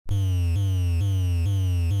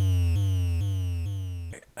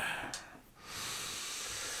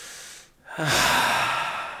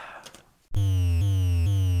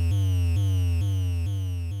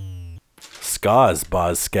Ska's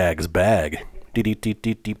Boz Skaggs bag. Today,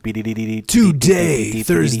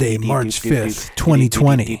 Thursday, March 5th,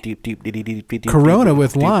 2020. Corona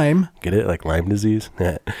with Lyme. Get it? Like Lyme disease?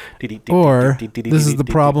 Or This is the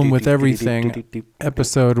Problem with Everything,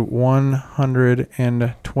 episode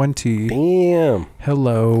 120. Damn.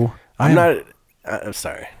 Hello. I'm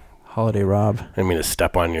sorry. Holiday Rob. I didn't mean to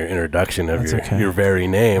step on your introduction of That's your very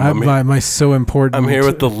name. My so important. I'm here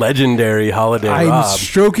with the legendary Holiday Rob. I'm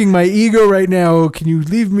stroking my ego right now. Can you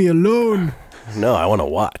leave me alone? No, I want to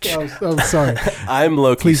watch. Oh, sorry. I'm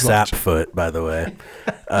Loki Please watch. Sapfoot, by the way.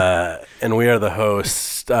 And we are the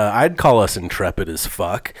hosts. I'd call us intrepid as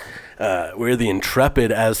fuck. We're the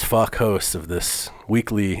intrepid as fuck hosts of this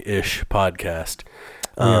weekly-ish podcast.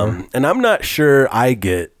 And I'm not sure I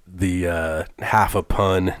get the half a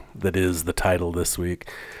pun that is the title this week,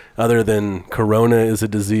 other than Corona is a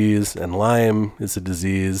disease and Lyme is a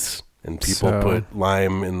disease, and people put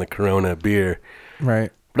Lyme in the Corona beer.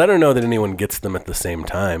 Right. But I don't know that anyone gets them at the same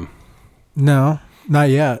time. No, not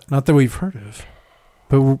yet. Not that we've heard of.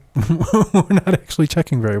 But we're not actually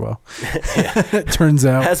checking very well. It turns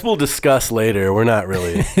out. As we'll discuss later, we're not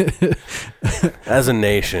really, as a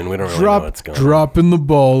nation, we don't really know what's going on. Dropping the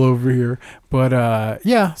ball over here. But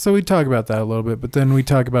yeah, so we talk about that a little bit. But then we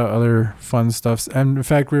talk about other fun stuff. And in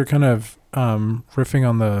fact, we were kind of riffing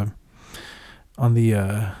on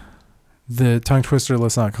the tongue twister.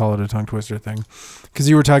 Let's not call it a tongue twister thing, because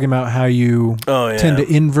you were talking about how you tend to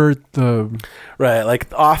invert the like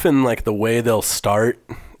often like the way they'll start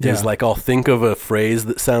is like I'll think of a phrase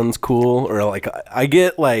that sounds cool, or like I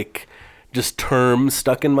get like just terms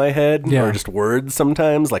stuck in my head or just words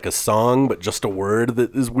sometimes, like a song but just a word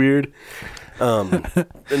that is weird.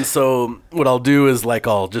 And so what I'll do is like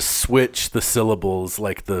I'll just switch the syllables,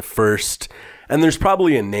 like the first, and there's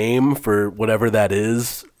probably a name for whatever that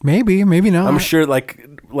is. Maybe not. I'm sure like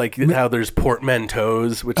how there's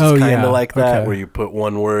portmanteaus, which is kind of like that, where you put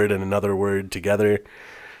one word and another word together.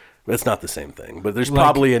 It's not the same thing, but there's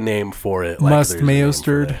probably a name for it. Like must mayo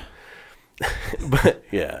stirred. But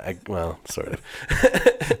yeah, sort of.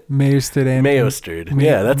 Mayo stirred. Mayo stirred.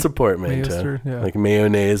 Yeah, that's a portmanteau. Like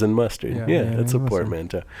mayonnaise and mustard. Yeah, that's a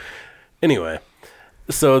portmanteau. Anyway.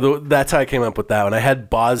 So that's how I came up with that one. I had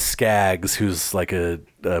Boz Skaggs, who's like a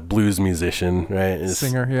blues musician, right?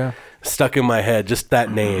 Singer, stuck in my head, just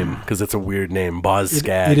that name, because it's a weird name, Boz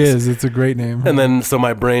Skaggs. It is. It's a great name. And then so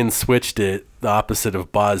my brain switched it. The opposite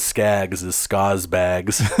of Boz Skaggs is Ska's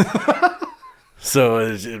bags. So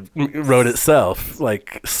it wrote itself.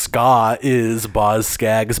 Like ska is Boz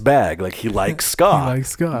Skaggs' bag. Like he likes ska. He likes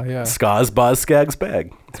ska, yeah. Ska's Boz Skaggs'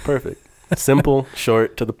 bag. It's perfect. Simple,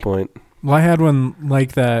 short, to the point. Well, I had one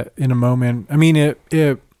like that in a moment. I mean, I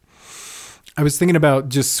was thinking about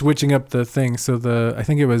just switching up the thing. So I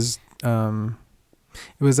think it was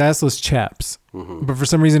assless chaps, but for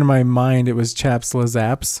some reason in my mind it was chaps les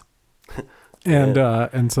apps,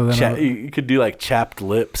 and so then you could do like chapped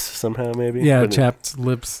lips somehow, maybe. Yeah, chapped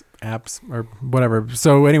lips apps or whatever.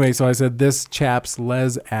 So anyway, so I said this chaps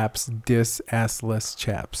les apps dis assless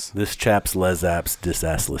chaps. This chaps les apps dis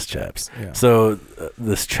assless chaps. Yeah. So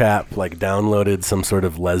this chap like downloaded some sort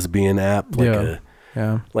of lesbian app, like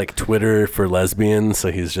like Twitter for lesbians.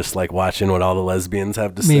 So he's just like watching what all the lesbians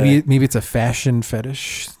have to say. Maybe it's a fashion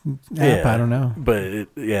fetish app. I don't know.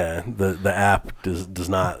 But the app does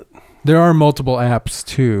not. There are multiple apps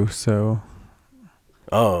too. So.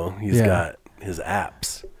 Oh, he's got his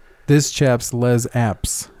apps. This chaps les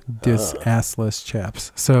apps dis assless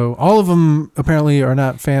chaps. So all of them apparently are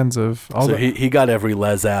not fans of all. So he got every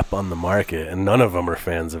les app on the market, and none of them are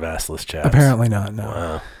fans of assless chaps. Apparently not. No.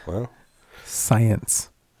 Wow. Well,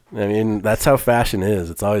 science. I mean, that's how fashion is.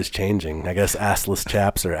 It's always changing. I guess assless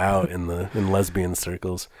chaps are out in lesbian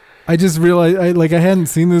circles. I just realized I hadn't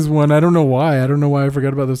seen this one. I don't know why. I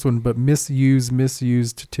forgot about this one. But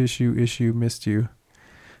misused tissue issue missed you.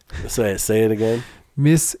 Say it again.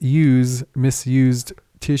 Misused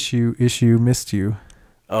tissue issue missed you.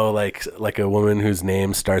 Oh, like a woman whose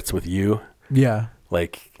name starts with U? Yeah.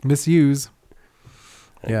 Like misuse.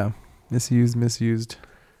 Yeah. Misused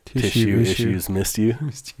tissue issues missed you.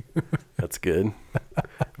 That's good.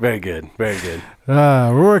 Very good. Very good.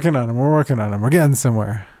 We're working on them. We're getting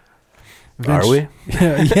somewhere. Are we?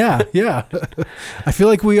 Yeah. I feel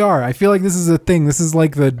like we are. I feel like this is a thing. This is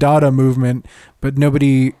like the Dada movement, but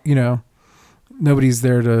nobody's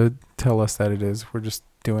there to tell us that it is. We're just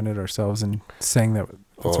doing it ourselves and saying that's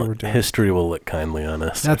what we're doing. History will look kindly on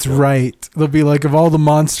us. That's right. They'll be like, of all the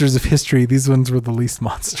monsters of history, these ones were the least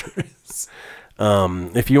monstrous.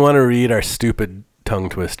 If you want to read our stupid tongue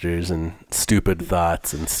twisters and stupid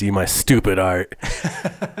thoughts and see my stupid art,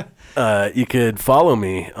 you could follow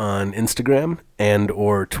me on Instagram and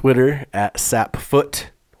or Twitter at sapfoot.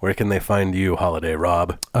 Where can they find you, Holiday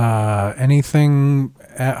Rob? Anything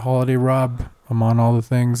at Holiday Rob. I'm on all the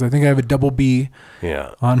things. I think I have a double B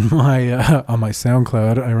on my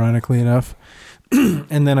SoundCloud, ironically enough.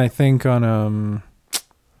 And then I think on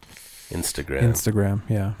Instagram,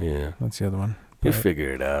 yeah. That's the other one. You'll figure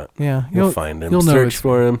it out. Yeah. You'll find him. You'll search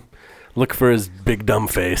for him. Look for his big dumb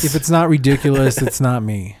face. If it's not ridiculous, it's not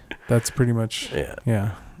me. That's pretty much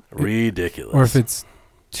yeah. Ridiculous. Or if it's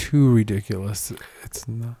too ridiculous, it's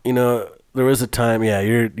not. You know, there was a time,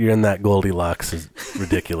 you're in that Goldilocks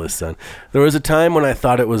ridiculous zone. There was a time when I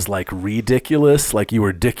thought it was like ridiculous, like you were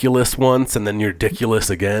ridiculous once and then you're ridiculous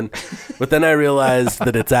again. But then I realized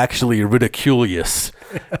that it's actually ridiculous,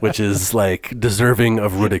 which is like deserving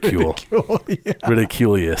of ridicule.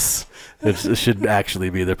 Ridiculous. It should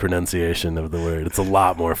actually be the pronunciation of the word. It's a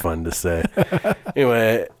lot more fun to say.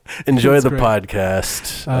 Anyway, enjoy the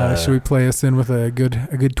podcast. Should we play us in with a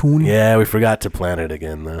good tune? Yeah, we forgot to plan it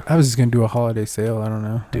again, though. I was just going to do a holiday sale. I don't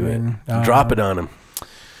know. Do it. Drop it on him.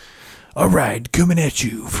 All right, coming at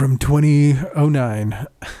you from 2009.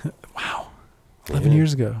 Wow. 11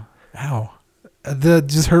 years ago. Wow. That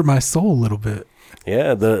just hurt my soul a little bit.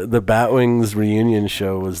 Yeah, the Batwings reunion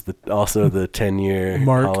show was also the 10-year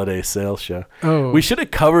holiday sale show. Oh, we should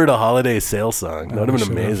have covered a holiday sale song. That would have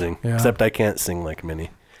been amazing. Yeah. Except I can't sing like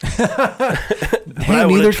Minnie. Hey,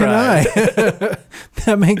 neither can I.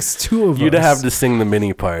 That makes two of us. You'd have to sing the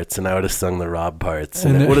Minnie parts, and I would have sung the Rob parts,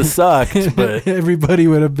 and it would have sucked. But everybody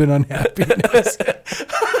would have been unhappy.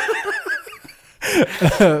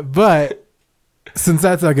 But. Since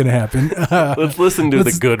that's not going to happen, let's listen to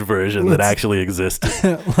the good version that actually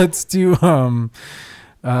existed. Let's do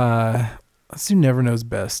Never Knows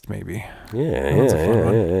Best, maybe. Yeah.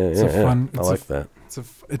 It's a fun. I like that.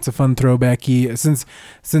 It's a fun throwbacky since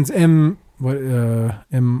MCR.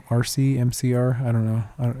 I don't know.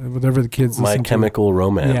 Whatever the kids. My Chemical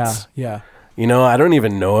Romance. Yeah. You know, I don't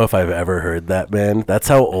even know if I've ever heard that band. That's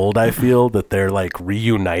how old I feel that they're like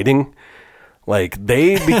reuniting. Like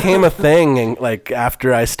they became a thing, and like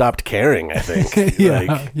after I stopped caring, I think.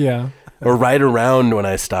 Yeah. Or right around when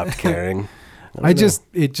I stopped caring.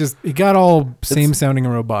 It got all same sounding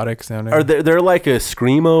and robotic sounding. Are they're like a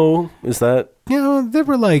screamo? Is that? Yeah, they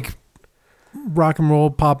were like rock and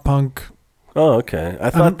roll, pop punk. Oh, okay.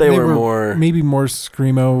 I thought they were more maybe more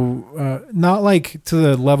screamo, not like to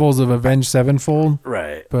the levels of Avenged Sevenfold,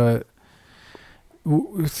 right? But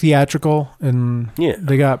theatrical, and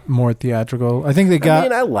they got more theatrical. I think they got. I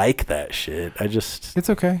mean, I like that shit. It's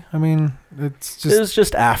okay. I mean, it was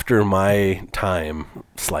just after my time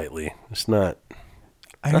slightly. It's not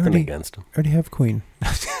nothing against them. I already have Queen.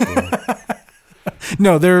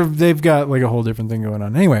 No, they've got like a whole different thing going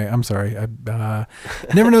on. Anyway, I'm sorry.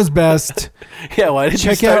 Never Knows Best. Yeah, why did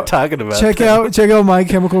you start talking about check out My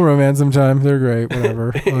Chemical Romance sometime. They're great.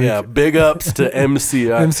 Whatever. Yeah, big ups to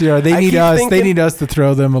MCR. MCR. They need us. They need us to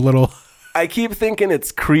throw them a little. I keep thinking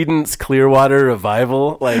it's Creedence Clearwater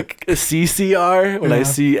Revival, like CCR. When I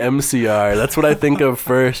see MCR, that's what I think of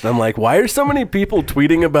first. I'm like, why are so many people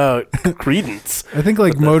tweeting about Creedence? I think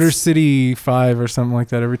like Motor City 5 or something like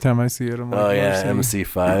that every time I see it. I'm like, oh yeah,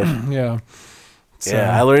 MC5. Yeah. So.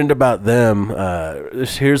 Yeah, I learned about them.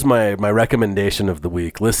 Here's my recommendation of the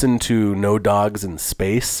week. Listen to No Dogs in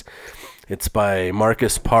Space. It's by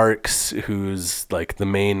Marcus Parks, who's like the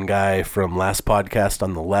main guy from Last Podcast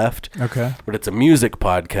on the Left. Okay. But it's a music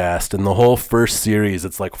podcast, and the whole first series,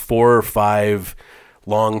 it's like 4 or 5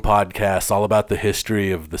 long podcasts all about the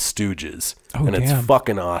history of the Stooges. Oh, and it's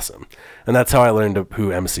fucking awesome. And that's how I learned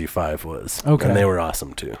who MC5 was. Okay. And they were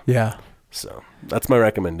awesome too. Yeah. So that's my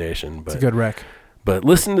recommendation. But, it's a good rec. But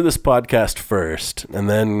listen to this podcast first, and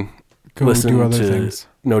then listen do other to things.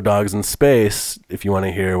 No Dogs in Space if you want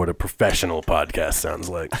to hear what a professional podcast sounds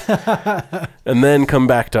like. And then come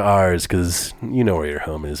back to ours, because you know where your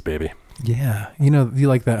home is, baby. Yeah. You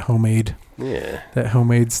like that homemade. Yeah. That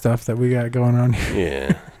homemade stuff that we got going on here.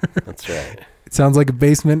 Yeah, that's right. It sounds like a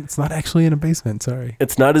basement. It's not actually in a basement. Sorry.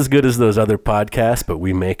 It's not as good as those other podcasts, but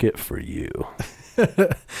we make it for you.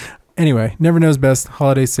 Anyway, Never Knows Best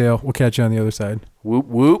holiday sale. We'll catch you on the other side. Whoop,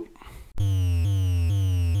 whoop.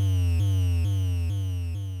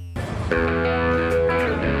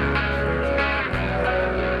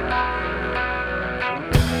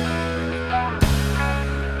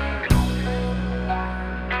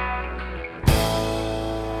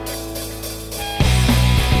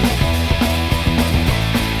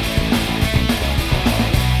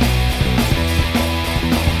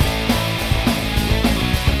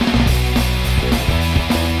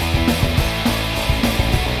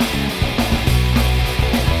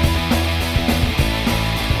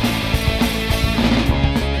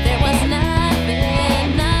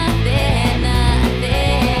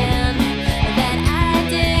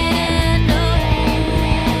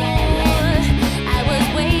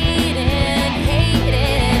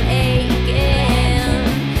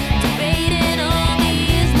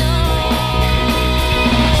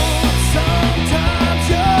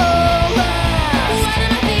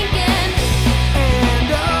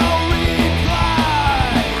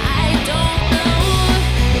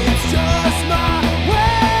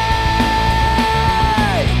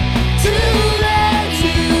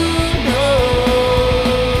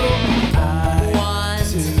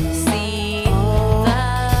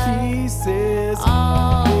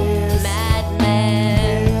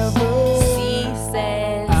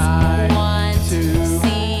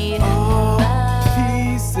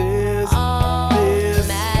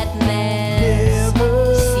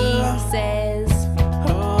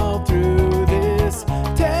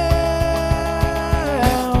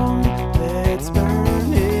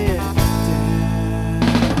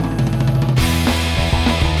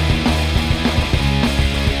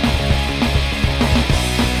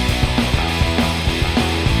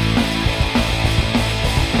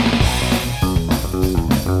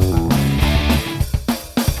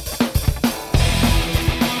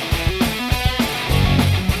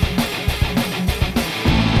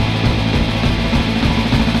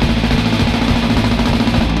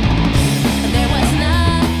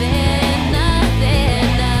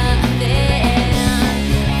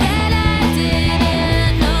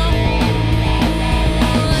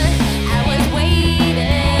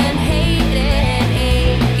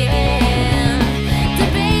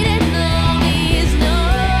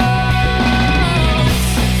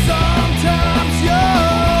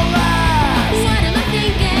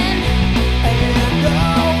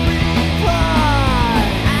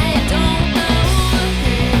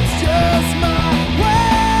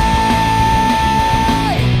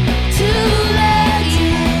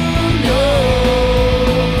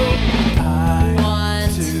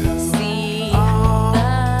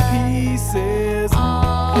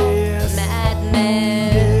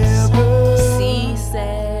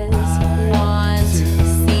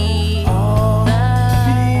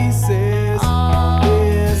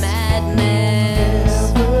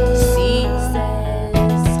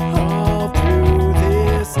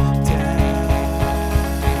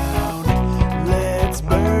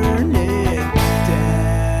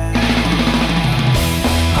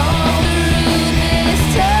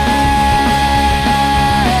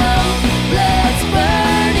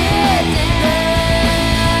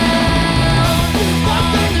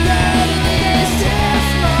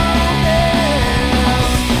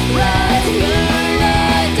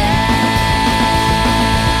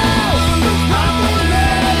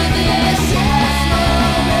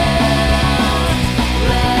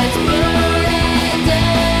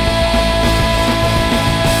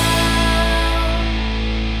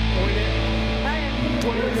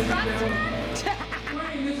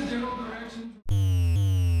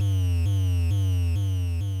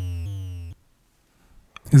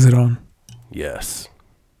 Is it on? Yes.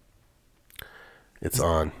 It's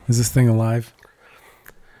on. Is this thing alive?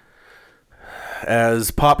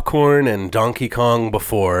 As Popcorn and Donkey Kong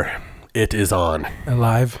before, it is on.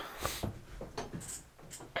 Alive?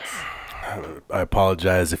 I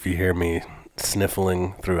apologize if you hear me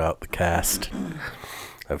sniffling throughout the cast.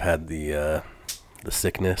 I've had the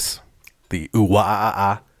sickness, the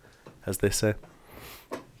ooh-ah-ah-ah, as they say.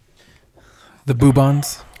 The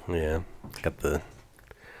boobons? Yeah, I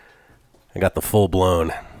got the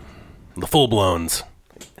full-blowns.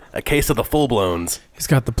 A case of the full-blowns. He's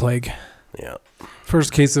got the plague. Yeah.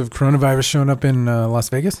 First case of coronavirus showing up in Las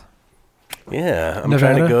Vegas? Yeah, I'm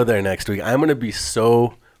Nevada? trying to go there next week. I'm going to be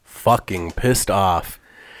so fucking pissed off.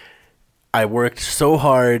 I worked so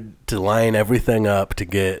hard to line everything up to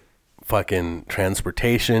get fucking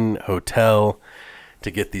transportation, hotel,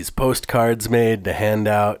 to get these postcards made to hand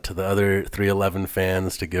out to the other 311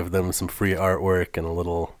 fans to give them some free artwork and a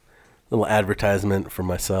little advertisement for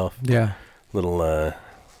myself. Yeah. Little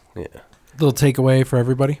Little takeaway for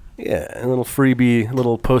everybody. Yeah, a little freebie,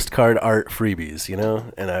 little postcard art freebies, you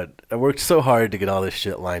know? And I worked so hard to get all this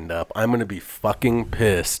shit lined up. I'm going to be fucking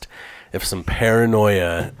pissed if some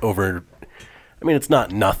paranoia over, I mean, it's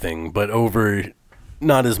not nothing, but over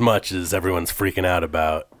not as much as everyone's freaking out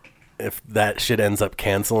about, if that shit ends up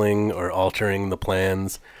canceling or altering the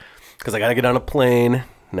plans. Because I got to get on a plane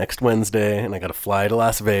next Wednesday, and I got to fly to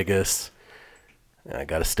Las Vegas. And I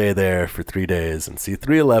got to stay there for 3 days and see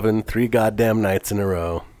 311 3 goddamn nights in a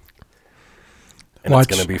row. And it's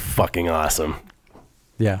going to be fucking awesome.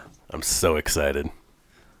 Yeah. I'm so excited.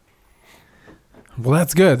 Well,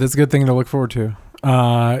 that's good. That's a good thing to look forward to.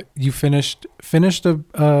 You finished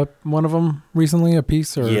one of them recently, a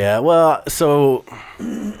piece? Or? Yeah, well, so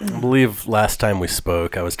I believe last time we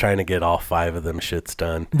spoke, I was trying to get all 5 of them shits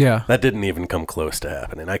done. Yeah. That didn't even come close to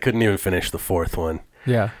happening. I couldn't even finish the 4th one.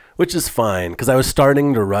 Yeah. Which is fine, because I was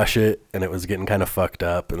starting to rush it, and it was getting kind of fucked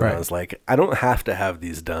up. And I was like, I don't have to have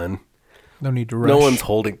these done. No need to rush. No one's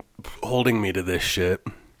holding me to this shit.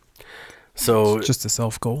 So it's just a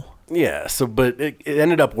self-goal. Yeah, but it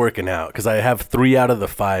ended up working out, because I have 3 out of the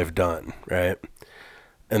 5 done, right?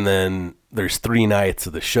 And then there's 3 nights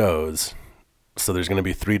of the shows, so there's going to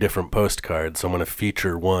be 3 different postcards, so I'm going to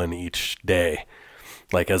feature one each day,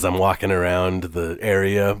 like as I'm walking around the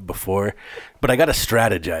area before. But I got to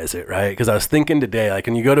strategize it, right? Because I was thinking today, like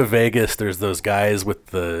when you go to Vegas, there's those guys with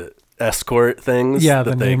the escort things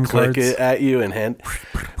that they click it at you and hand.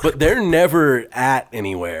 But they're never at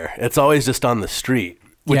anywhere. It's always just on the street,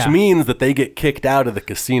 which means that they get kicked out of the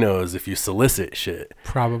casinos if you solicit shit.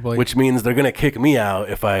 Probably. Which means they're going to kick me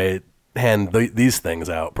out if I hand these things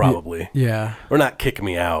out, probably. Yeah. Or not kick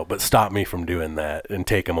me out, but stop me from doing that and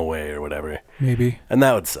take them away or whatever. Maybe. And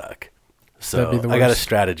that would suck. So I got to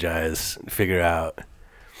strategize and figure out.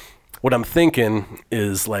 What I'm thinking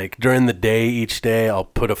is, like, during the day, each day, I'll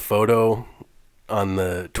put a photo on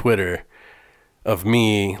the Twitter of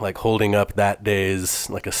me, like, holding up that day's,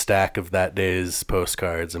 like, a stack of that day's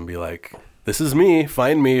postcards and be like, this is me.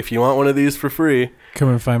 Find me if you want one of these for free. Come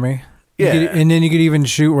and find me. Yeah. And then you could even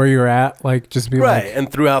shoot where you're at, like, just be right. like.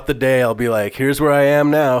 And throughout the day, I'll be like, here's where I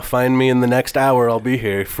am now. Find me in the next hour. I'll be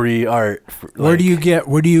here. Free art. Where do you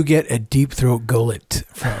get a deep throat gullet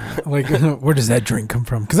from? Like, where does that drink come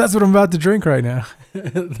from? Because that's what I'm about to drink right now.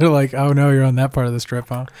 They're like, oh no, you're on that part of the strip,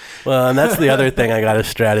 huh? Well, and that's the other thing I got to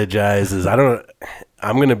strategize is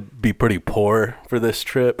I'm going to be pretty poor for this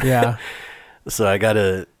trip. Yeah. So I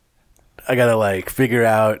gotta like figure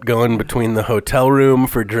out going between the hotel room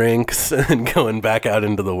for drinks and going back out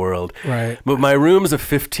into the world. Right. But my room's a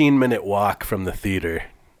 15-minute walk from the theater.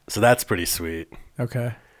 So that's pretty sweet.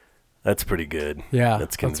 Okay. That's pretty good. Yeah.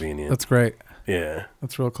 That's convenient. That's great. Yeah.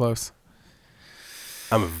 That's real close.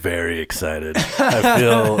 I'm very excited. I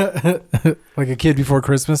feel like a kid before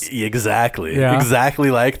Christmas. Exactly. Yeah.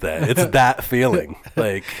 Exactly like that. It's that feeling.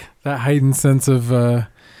 Like that heightened sense of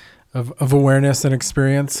awareness and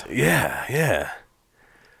experience. Yeah, yeah.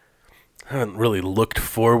 I haven't really looked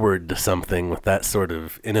forward to something with that sort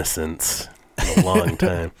of innocence in a long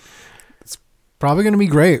time. It's probably going to be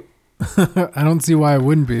great. I don't see why it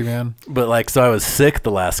wouldn't be, man. But like, so I was sick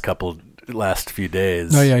the last few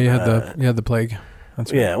days. Oh yeah, you had the plague.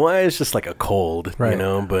 That's right. Yeah, well, it's just like a cold, right. You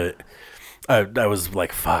know, but I was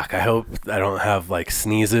like, fuck, I hope I don't have like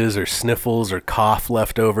sneezes or sniffles or cough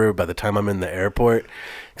left over by the time I'm in the airport.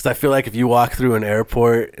 Because I feel like if you walk through an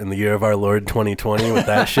airport in the year of our Lord 2020 with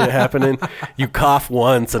that shit happening, you cough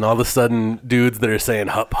once and all of a sudden dudes that are saying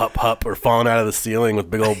hup, hup, hup are falling out of the ceiling with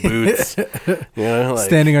big old boots. You know, like,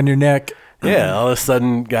 standing on your neck. Yeah, all of a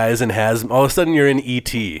sudden, guys in all of a sudden you're in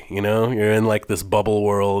E.T., you know? You're in like this bubble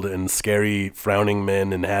world and scary frowning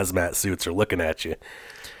men in hazmat suits are looking at you.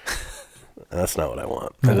 That's not what I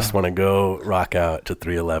want. I just want to go rock out to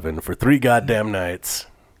 311 for 3 goddamn nights.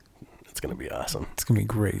 It's going to be awesome. It's going to be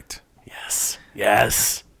great. Yes.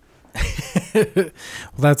 Yes. Well,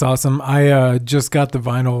 that's awesome. I just got the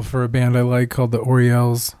vinyl for a band I like called the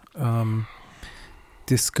Orioles.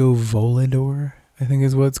 Disco Volador, I think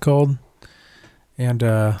is what it's called. And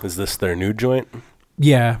is this their new joint?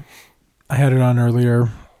 Yeah, I had it on earlier.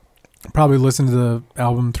 Probably listened to the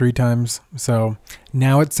album 3 times, so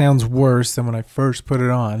now it sounds worse than when I first put it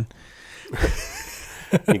on.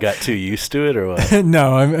 You got too used to it, or what?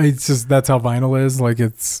 No, it's just that's how vinyl is. Like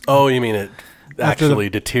it's. Oh, you mean it actually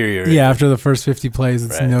deteriorated? Yeah, after the first 50 plays,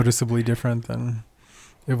 it's noticeably different than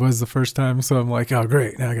it was the first time. So I'm like, oh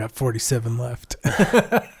great, now I got 47 left.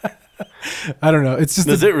 I don't know. It's just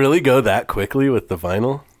does it really go that quickly with the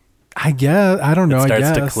vinyl? I guess I don't know. It starts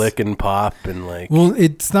I guess to click and pop and like. Well,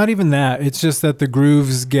 it's not even that. It's just that the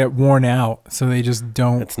grooves get worn out, so they just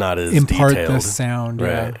don't. It's not as impart detailed. the sound,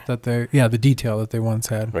 right? The detail that they once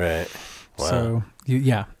had, right? Wow. So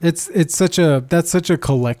it's such a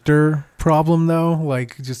collector problem though.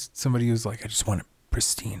 Like just somebody who's like, I just want it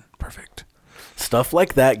pristine, perfect. Stuff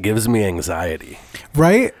like that gives me anxiety.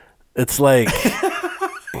 Right? It's like.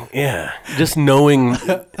 Yeah, just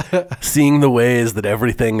seeing the ways that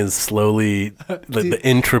everything is slowly, the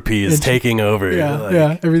entropy is taking over.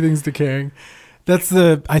 Yeah, everything's decaying.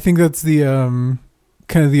 I think that's the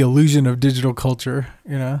kind of the illusion of digital culture,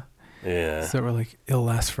 you know? Yeah. So we're like, it'll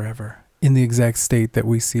last forever in the exact state that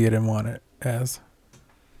we see it and want it as.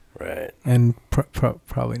 Right. And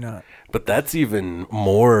probably not. But that's even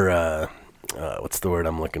more, what's the word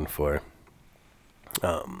I'm looking for?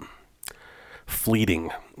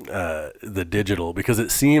 Fleeting, the digital, because it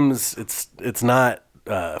seems it's not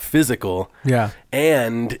physical. Yeah.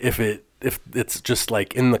 And if it's just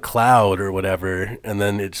like in the cloud or whatever, and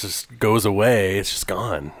then it just goes away, it's just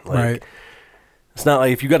gone. Like, right. It's not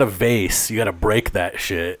like if you got a vase, you got to break that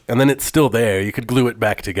shit, and then it's still there. You could glue it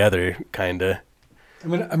back together, kinda.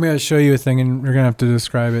 I'm gonna show you a thing, and you're gonna have to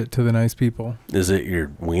describe it to the nice people. Is it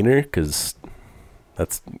your wiener? Because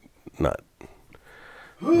that's not.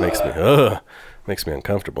 Makes me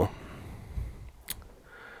uncomfortable.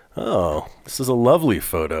 Oh, this is a lovely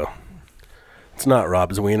photo. It's not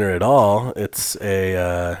Rob's wiener at all. It's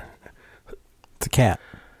a cat.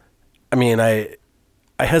 I mean, I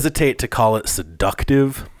hesitate to call it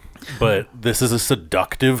seductive, but this is a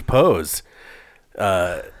seductive pose.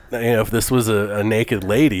 If this was a naked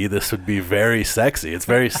lady, this would be very sexy. It's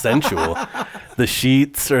very sensual. The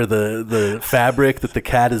sheets or the fabric that the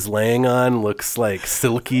cat is laying on looks like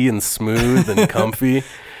silky and smooth and comfy.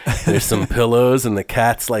 There's some pillows and the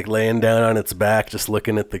cat's like laying down on its back, just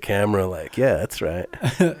looking at the camera like, yeah, that's right.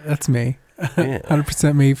 That's me. Yeah.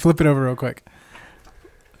 100% me. Flip it over real quick.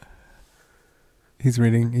 He's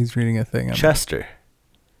reading a thing. Chester.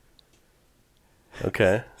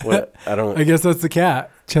 Okay. What? I guess that's the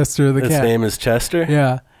cat. Chester the cat. His name is Chester?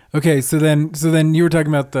 Yeah. Okay, so then you were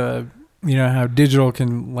talking about how digital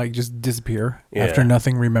can like just disappear after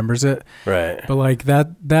nothing remembers it. Right. But like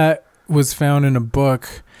that was found in a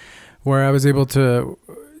book where I was able to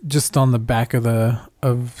just on the back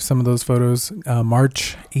of some of those photos,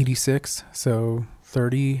 March 86, so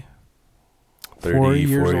 34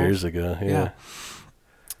 years ago. Yeah.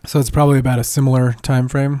 So it's probably about a similar time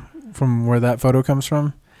frame from where that photo comes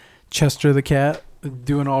from. Chester the cat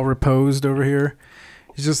doing all reposed over here.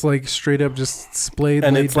 He's just like straight up just splayed,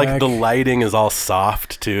 and laid it's like back. the lighting is all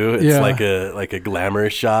soft too. It's like a glamour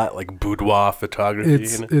shot, like boudoir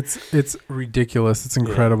photography. It's ridiculous. It's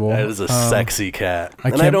incredible. That is a sexy cat.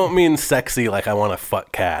 I don't mean sexy like I want to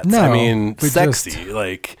fuck cats. No, I mean sexy,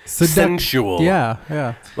 like sensual.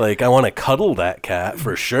 Yeah. Like I want to cuddle that cat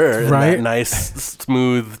for sure. Right. In that nice,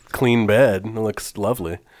 smooth, clean bed. It looks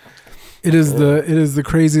lovely. It is the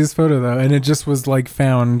craziest photo though, and it just was like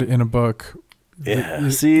found in a book. Yeah,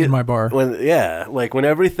 see, in my bar. When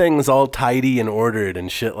everything's all tidy and ordered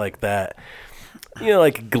and shit like that,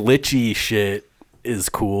 like glitchy shit is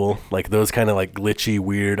cool. Like those kind of like glitchy,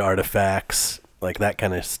 weird artifacts, like that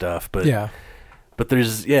kind of stuff. But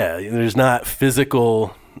there's not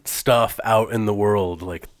physical stuff out in the world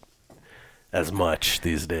like as much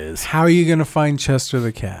these days. How are you gonna find Chester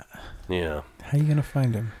the cat? Yeah, how are you gonna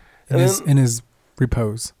find him in his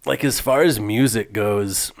repose? Like as far as music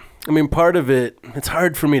goes. I mean, part of it's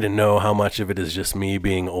hard for me to know how much of it is just me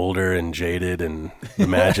being older and jaded and the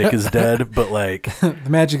magic is dead, but like... The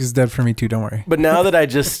magic is dead for me too, don't worry. But now that I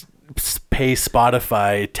just pay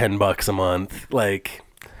Spotify $10 a month, like,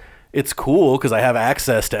 it's cool because I have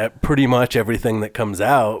access to pretty much everything that comes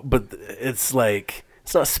out, but it's like,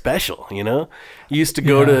 it's not special, you know? You used to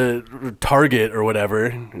go to Target or whatever,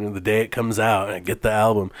 the day it comes out, and I get the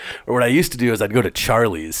album. Or what I used to do is I'd go to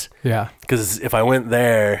Charlie's. Yeah. Because if I went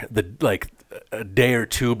there a day or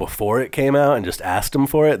two before it came out and just asked them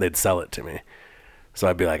for it, they'd sell it to me. So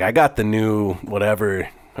I'd be like, I got the new whatever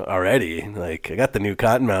already. Like, I got the new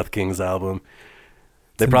Cottonmouth Kings album.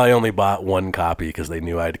 They probably only bought one copy because they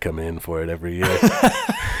knew I'd come in for it every year.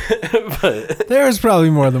 But there was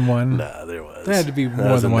probably more than one. Nah, there was. There had to be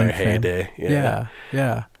more than one. Their heyday.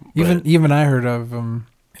 Yeah. Even I heard of them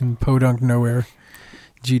in Podunk Nowhere,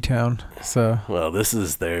 G-Town. So. Well, this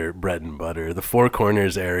is their bread and butter. The Four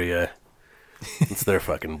Corners area. It's their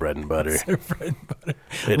fucking bread and butter. It's their bread and butter.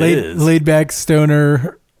 It is. Laid back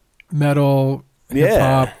stoner, metal, hip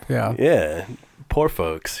hop. Yeah. Poor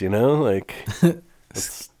folks, you know, like.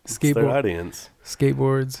 It's their audience.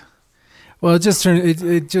 Skateboards. Well, it just turned.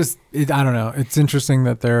 I don't know. It's interesting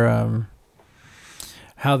that they're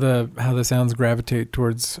how the sounds gravitate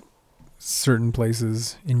towards certain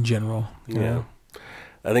places in general. Yeah,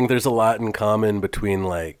 I think there's a lot in common between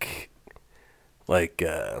like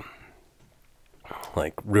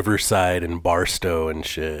Riverside and Barstow and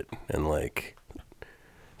shit, and like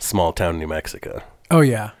small town New Mexico. Oh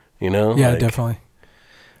yeah. You know. Yeah, definitely.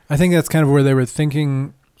 I think that's kind of where they were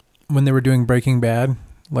thinking when they were doing Breaking Bad,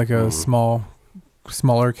 like a smaller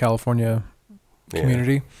California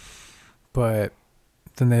community. But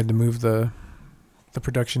then they had to move the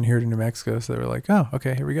production here to New Mexico, so they were like, oh,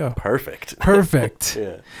 okay, here we go. Perfect.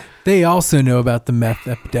 Yeah. They also know about the meth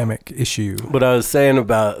epidemic issue. But I was saying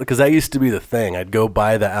about, because that used to be the thing. I'd go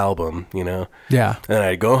buy the album, you know? Yeah. And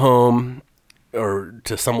I'd go home or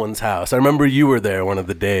to someone's house. I remember you were there one of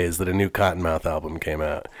the days that a new Cottonmouth album came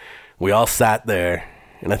out. We all sat there,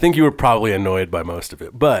 and I think you were probably annoyed by most of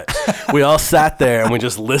it, but we all sat there and we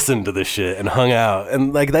just listened to the shit and hung out.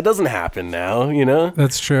 And like, that doesn't happen now, you know?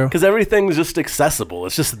 That's true. Because everything's just accessible.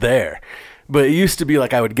 It's just there. But it used to be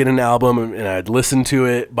like I would get an album and I'd listen to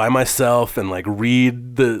it by myself and like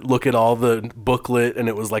look at all the booklet, and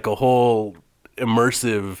it was like a whole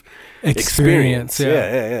immersive experience.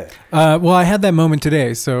 Yeah. Well, I had that moment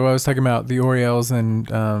today. So I was talking about the Orioles and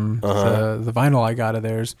the vinyl I got of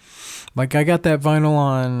theirs. Like, I got that vinyl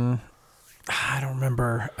on, I don't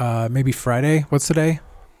remember, maybe Friday. What's today?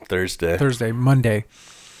 Thursday, Monday,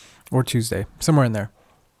 or Tuesday, somewhere in there.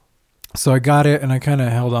 So I got it and I kind of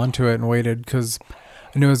held on to it and waited because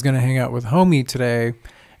I knew I was going to hang out with homie today.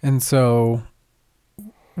 And so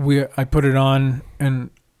I put it on, and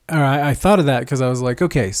I thought of that because I was like,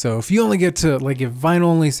 okay, so if you only get to, like, if vinyl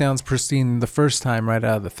only sounds pristine the first time right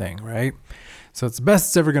out of the thing, right? So it's the best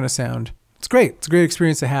it's ever going to sound. It's great. It's a great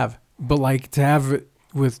experience to have. But, like, to have it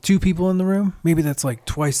with two people in the room, maybe that's, like,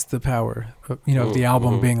 twice the power, of, the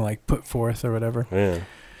album being, like, put forth or whatever. Yeah.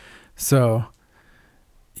 So,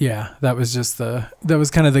 yeah, that was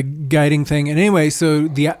kind of the guiding thing. And anyway, so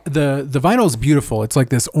the vinyl is beautiful. It's like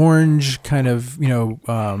this orange kind of, the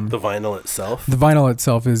vinyl itself. The vinyl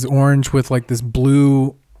itself is orange with like this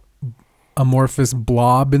blue amorphous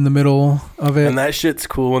blob in the middle of it. And that shit's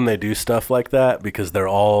cool when they do stuff like that because they're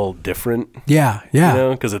all different. Yeah.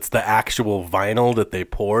 Because it's the actual vinyl that they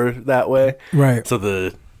pour that way. Right. So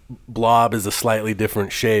the blob is a slightly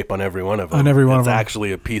different shape on every one of them. It's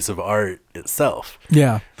actually a piece of art itself.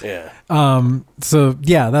 Yeah. So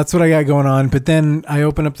yeah, that's what I got going on. But then I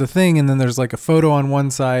open up the thing, and then there's like a photo on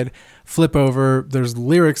one side, flip over, there's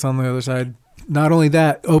lyrics on the other side. Not only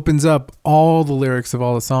that, opens up all the lyrics of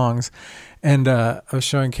all the songs. And I was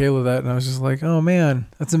showing Kayla that, and I was just like, oh man,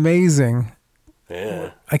 that's amazing.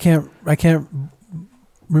 Yeah. I can't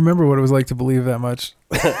remember what it was like to believe that much.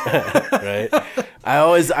 Right.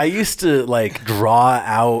 I used to like draw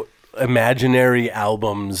out imaginary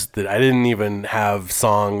albums that I didn't even have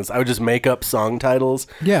songs. I would just make up song titles.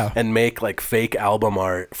 Yeah. And make like fake album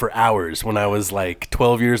art for hours when I was like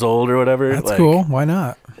 12 years old or whatever. That's cool. Why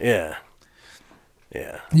not? Yeah.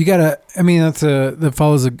 You gotta, that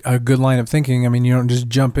follows a good line of thinking. I mean, you don't just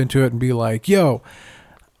jump into it and be like, yo,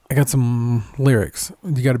 I got some lyrics.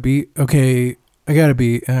 You got a beat? Okay. I got a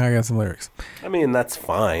beat and I got some lyrics. I mean, that's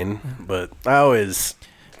fine, but I always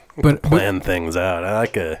plan things out. I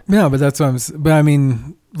like No, but that's what but I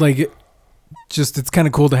mean, like, it's kind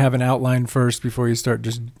of cool to have an outline first before you start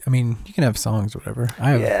you can have songs or whatever.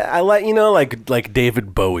 I like, like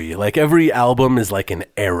David Bowie. Like, every album is like an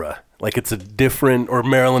era. Like, it's a different, or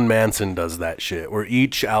Marilyn Manson does that shit, where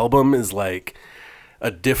each album is like a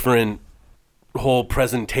different whole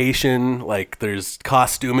presentation. Like, there's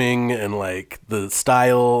costuming and like the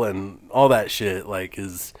style and all that shit, like,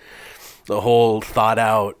 is the whole thought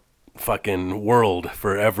out fucking world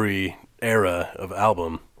for every era of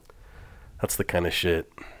album. That's the kind of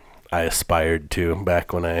shit I aspired to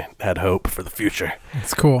back when I had hope for the future.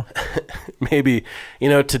 It's cool. Maybe,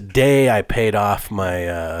 today I paid off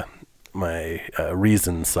my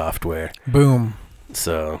Reason software. Boom.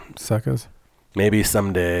 So suckers. Maybe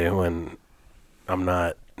someday when I'm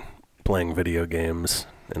not playing video games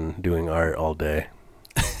and doing art all day,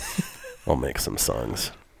 I'll make some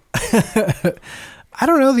songs. I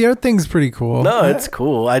don't know. The art thing's pretty cool. No, it's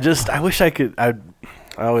cool. I wish I could. I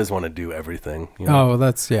always want to do everything. Oh,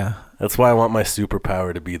 that's why I want my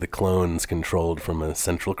superpower to be the clones controlled from a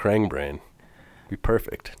central Krang brain. Be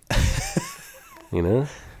perfect.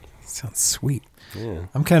 Sounds sweet. Yeah.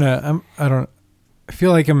 I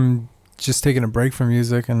feel like I'm just taking a break from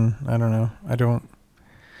music, and I don't know.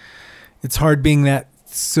 It's hard being that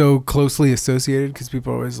so closely associated because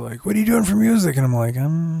people are always like, "What are you doing for music?" And I'm like,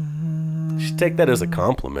 You should take that as a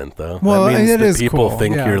compliment, though. Well, that means it that is people cool.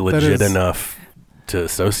 think you're legit enough to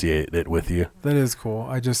associate it with you. That is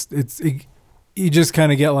cool. You just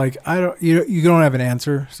kind of get like, you don't have an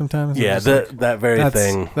answer sometimes. Yeah, that very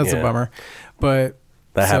thing. That's a bummer. But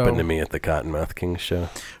that happened to me at the Cottonmouth King show.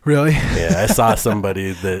 Really? Yeah, I saw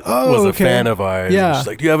somebody that was a fan of ours. Yeah. She's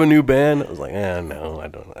like, "Do you have a new band?" I was like, no, I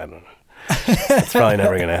don't know. It's probably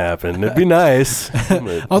never going to happen. It'd be nice.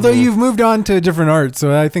 But, although you've moved on to different art,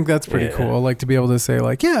 so I think that's pretty cool. Like to be able to say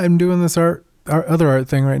like, yeah, I'm doing this other art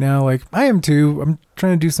thing right now. Like I am too. I'm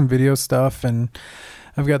trying to do some video stuff, and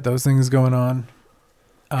I've got those things going on.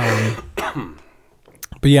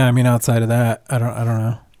 But yeah, I mean, outside of that, I don't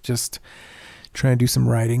know. Just trying to do some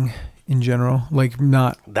writing in general. Like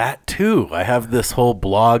not that too. I have this whole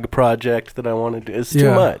blog project that I want to do. It's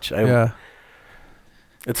too much.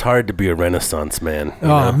 It's hard to be a Renaissance man.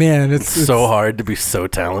 Oh man, it's so hard to be so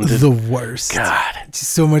talented. The worst. God,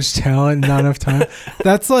 just so much talent, not enough time.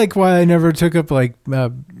 That's like why I never took up like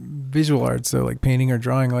visual arts, so like painting or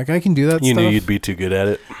drawing. Like I can do that stuff. You knew you'd be too good at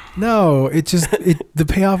it. No, the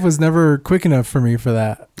payoff was never quick enough for me for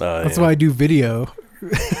that. That's why I do video,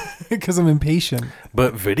 because I'm impatient.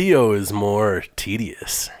 But video is more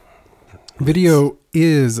tedious. Video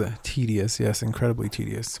is tedious, yes, incredibly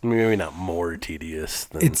tedious. Maybe not more tedious.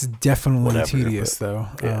 It's definitely tedious, though.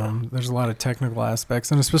 Yeah. There's a lot of technical aspects,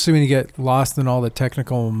 and especially when you get lost in all the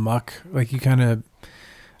technical muck, like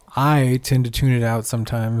I tend to tune it out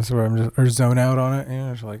sometimes, or zone out on it.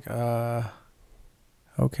 It's like,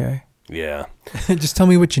 okay. Yeah. Just tell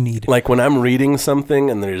me what you need. Like when I'm reading something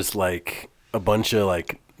and there's like a bunch of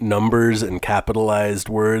like numbers and capitalized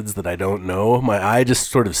words that I don't know, my eye just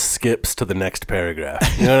sort of skips to the next paragraph.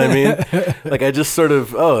 You know what I mean? Like I just sort of,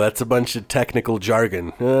 that's a bunch of technical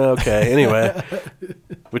jargon. Okay, anyway.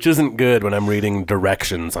 Which isn't good when I'm reading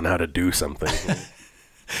directions on how to do something.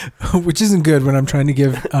 Which isn't good when I'm trying to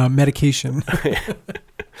give medication.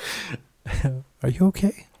 Are you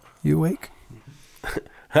okay? You awake?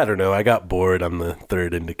 I don't know. I got bored on the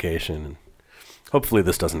third indication. Hopefully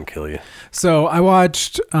this doesn't kill you. So I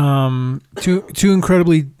watched two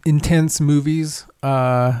incredibly intense movies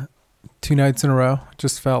 2 nights in a row.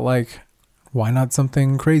 Just felt like, why not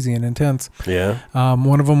something crazy and intense? Yeah.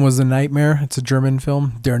 One of them was A Nightmare. It's a German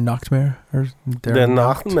film. Der Nachtmare. Or Der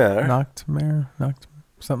Nachtmare. Nachtmare.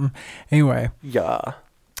 Something. Anyway. Yeah.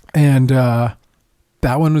 And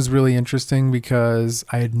that one was really interesting because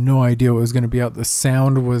I had no idea what was going to be out. The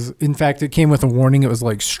sound was, in fact, it came with a warning. It was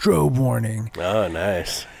like strobe warning. Oh,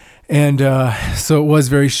 nice. And so it was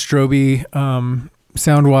very stroby.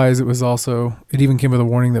 Sound-wise, it even came with a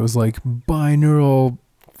warning that was like binaural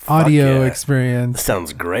audio experience. That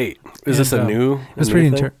sounds great. Is this a new It's pretty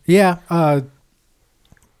intense. Yeah.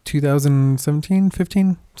 2017,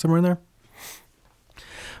 15, somewhere in there.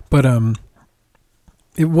 But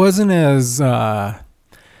it wasn't as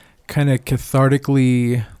kind of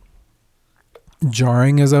cathartically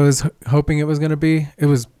jarring as I was hoping it was going to be. It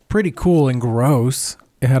was pretty cool and gross.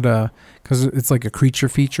 It had because it's like a creature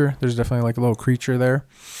feature. There's definitely like a little creature there.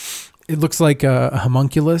 It looks like a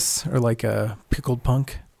homunculus or like a pickled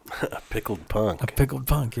punk. A pickled punk. A pickled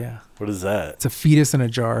punk, yeah. What is that? It's a fetus in a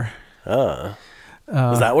jar. Is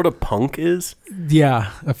that what a punk is?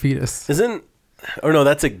 Yeah, a fetus. No,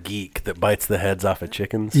 that's a geek that bites the heads off of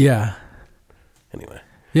chickens. Yeah. Anyway.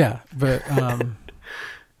 Yeah, but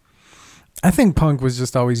I think punk was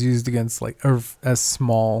just always used against like as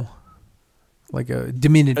small, like a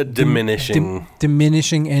diminishing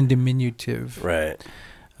and diminutive. Right.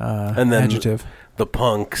 And then adjective. The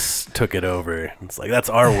punks took it over. It's like, that's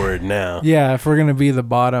our word now. Yeah, if we're gonna be the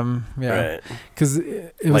bottom, yeah, right. Because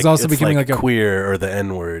it was also becoming like a queer or the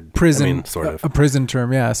N word prison, sort of a prison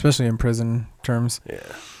term, yeah, especially in prison terms. Yeah.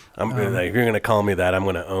 Like, if you're gonna call me that, I'm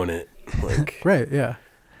gonna own it. Like, right? Yeah.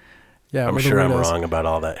 I'm sure I'm wrong about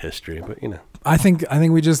all that history, but I think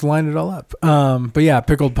we just lined it all up. But yeah,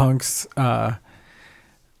 pickled punks. So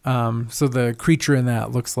the creature in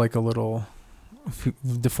that looks like a little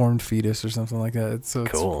deformed fetus or something like that. So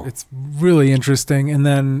cool. It's really interesting. And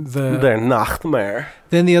then the Nachtmare.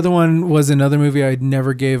 Then the other one was another movie I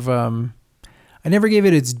never gave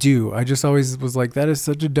it its due. I just always was like, that is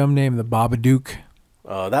such a dumb name, The Babadook.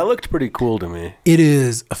 Oh, that looked pretty cool to me. It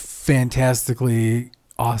is a fantastically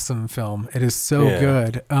awesome film. It is so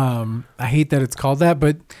good. I hate that it's called that,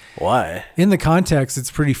 but why? In the context,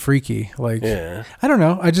 it's pretty freaky. Like, I don't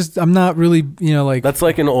know. I'm not really, like, that's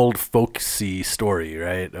like an old folksy story,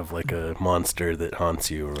 right? Of like a monster that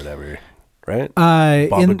haunts you or whatever, right?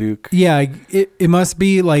 Babadook. It must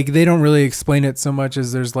be like they don't really explain it so much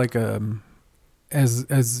as there's like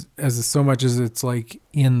as so much as it's like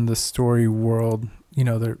in the story world.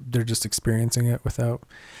 They're just experiencing it without.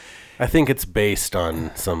 I think it's based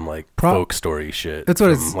on some like folk story shit. That's what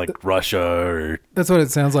it's like Russia or. That's what it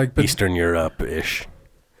sounds like. But, Eastern Europe ish.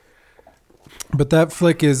 But that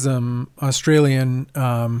flick is Australian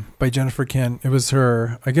by Jennifer Kent. It was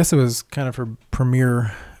I guess it was kind of her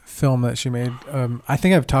premiere film that she made. I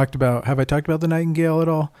think have I talked about The Nightingale at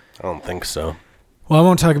all? I don't think so. Well, I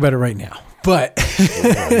won't talk about it right now. But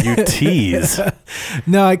you tease.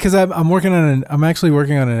 No, because I'm actually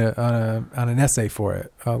working on an essay for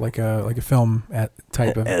it, like a film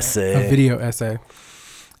type of essay, a video essay.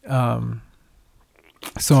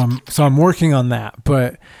 So I'm working on that,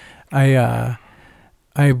 but I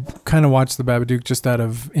kind of watched The Babadook just out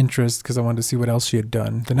of interest because I wanted to see what else she had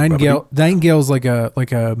done. The Nightingale's like a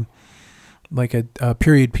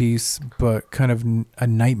period piece, but kind of a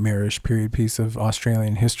nightmarish period piece of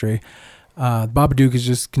Australian history. Babadook is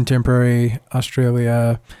just contemporary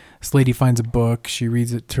Australia. This lady finds a book. She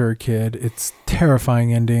reads it to her kid. It's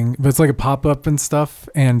terrifying ending, but it's like a pop-up and stuff.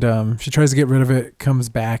 And she tries to get rid of it, comes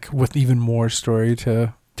back with even more story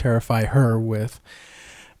to terrify her with.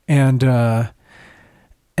 And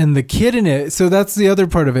the kid in it, so that's the other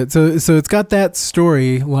part of it. So it's got that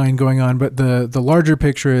storyline going on, but the larger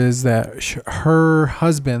picture is that her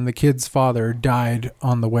husband, the kid's father, died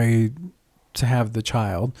on the way to have the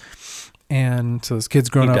child. And so this kid's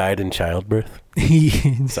grown up. He died in childbirth?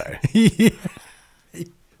 Sorry.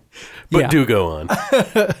 But do go on.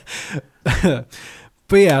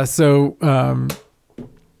 But yeah, so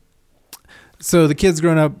the kid's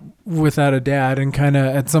grown up without a dad and kind of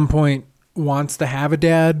at some point wants to have a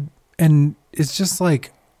dad. And it's just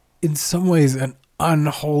like, in some ways, an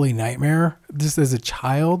unholy nightmare just as a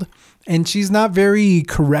child. And she's not very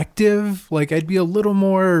corrective. Like, I'd be a little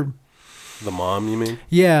more... The mom, you mean?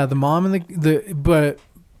 Yeah, the mom and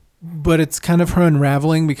but it's kind of her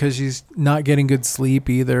unraveling because she's not getting good sleep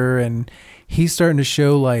either, and he's starting to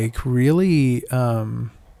show like really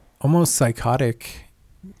almost psychotic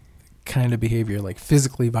kind of behavior, like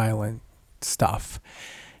physically violent stuff,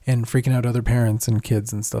 and freaking out other parents and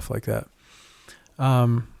kids and stuff like that.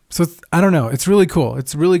 So I don't know. It's really cool.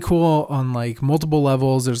 It's really cool on like multiple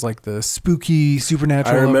levels. There's like the spooky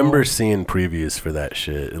supernatural. I remember seeing previews for that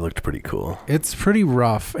shit. It looked pretty cool. It's pretty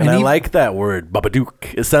rough. And I like that word,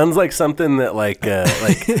 Babadook. It sounds like something that like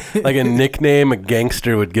like a nickname a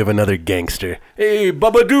gangster would give another gangster. Hey,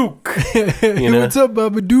 Babadook. You know? What's up,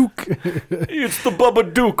 Babadook? It's the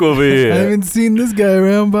Babadook over here. I haven't seen this guy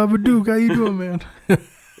around, Babadook. How you doing, man?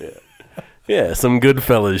 Yeah, some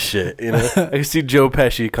Goodfellas shit, you know. I see Joe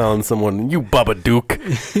Pesci calling someone, "You Babadook."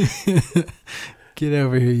 Get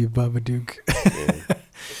over here, you Babadook.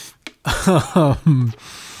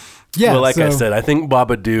 Yeah. Well, like I said, I think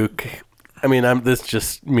Babadook. I mean, this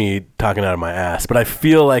just me talking out of my ass, but I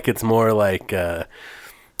feel like it's more like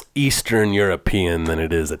Eastern European than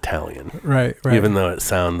it is Italian. Right. Even though it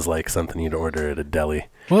sounds like something you'd order at a deli.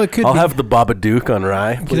 Well, it could. I'll have the Babadook on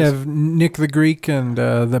rye. You could have Nick the Greek and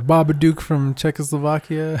the Babadook from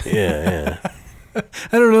Czechoslovakia. Yeah. I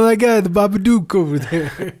don't know that guy, the Babadook over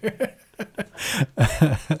there.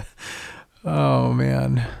 Oh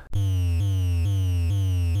man.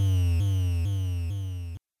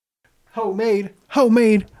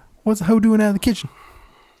 Homemade. What's the hoe doing out of the kitchen?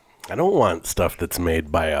 I don't want stuff that's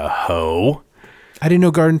made by a hoe. I didn't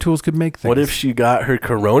know garden tools could make things. What if she got her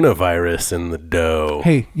coronavirus in the dough?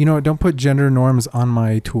 Hey, you know what? Don't put gender norms on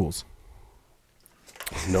my tools.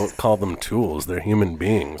 Don't call them tools. They're human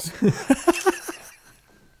beings.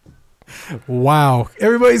 Wow.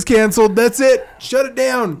 Everybody's canceled. That's it. Shut it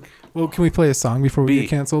down. Well, can we play a song before we get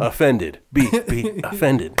canceled? Offended. Be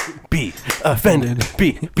offended. Be offended.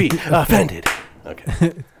 Be offended.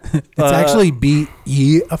 Okay. It's actually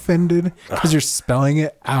B-E offended because you're spelling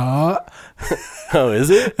it out. Oh, is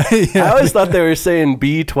it? Yeah. I always thought they were saying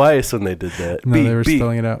B twice when they did that. No, they were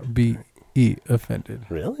spelling it out B-E offended.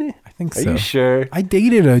 Really? I think so. Are you sure? I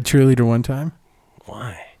dated a cheerleader one time.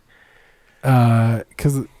 Why?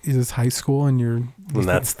 Because it was high school and you're... And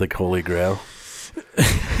that's the holy grail.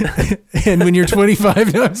 And when you're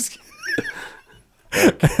 25, no, I'm just kidding.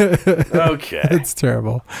 Okay. It's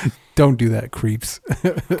terrible. Don't do that, creeps.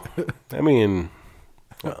 I mean,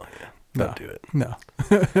 well, yeah. Don't do it. No.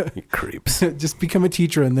 You creeps. Just become a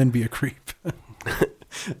teacher and then be a creep.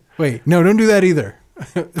 Wait, no, don't do that either.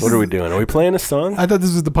 What are we doing? Are we playing a song? I thought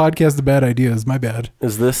this was the podcast of bad ideas. My bad.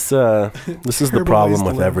 Is this this is the problem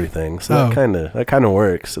with everything. So that kind of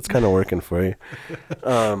works. It's kind of working for you.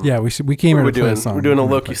 Yeah, we came here to play a song. We're doing a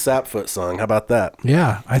Loki Sapfoot song. How about that?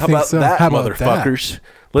 Yeah, I think so. How about that, motherfuckers?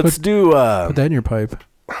 Let's do put that in your pipe.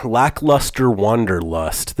 Lackluster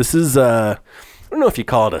Wanderlust. This is I don't know if you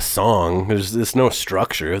call it a song. There's no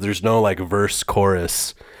structure. There's no like verse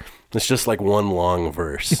chorus. It's just like one long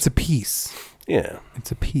verse. It's a piece. Yeah.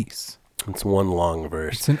 It's a piece. It's one long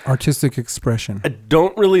verse. It's an artistic expression. I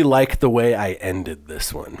don't really like the way I ended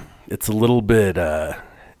this one. It's a little bit,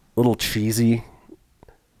 little cheesy.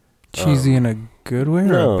 Cheesy in a good way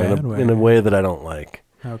or a bad way? In a way that I don't like.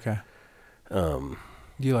 Okay. Do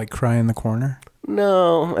you like cry in the corner?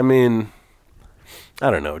 No, I mean,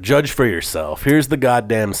 I don't know. Judge for yourself. Here's the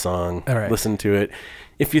goddamn song. All right. Listen to it.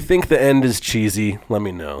 If you think the end is cheesy, let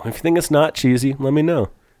me know. If you think it's not cheesy, let me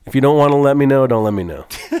know. If you don't want to let me know, don't let me know.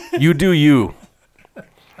 You do you. All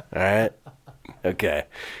right? Okay.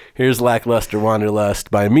 Here's Lackluster Wanderlust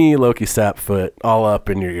by me, Loki Sapfoot, all up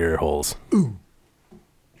in your ear holes. Ooh.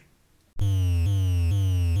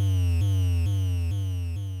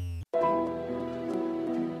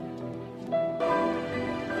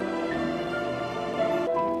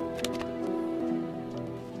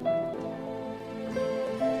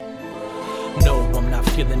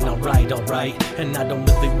 Feeling alright, and I don't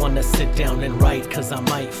really wanna sit down and write, cause I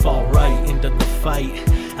might fall right into the fight.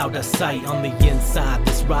 Out of sight on the inside,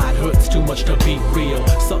 this ride hurts too much to be real.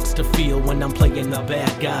 Sucks to feel when I'm playing the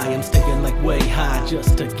bad guy. I'm staying like way high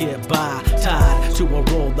just to get by. Tied to a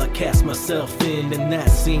role I cast myself in, and that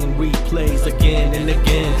scene replays again and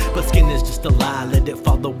again. But skin is just a lie, let it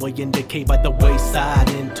fall away and decay by the wayside.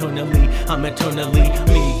 Internally, I'm eternally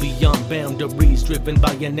me, beyond boundaries, driven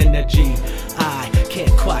by an energy I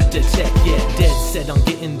can't quite detect yet. Dead set on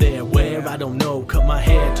getting there, where I don't know. Cut my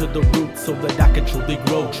hair to the roots so that I can truly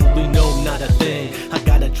grow. Truly know not a thing, I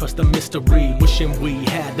gotta trust the mystery. Wishing we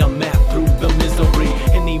had a map through the misery.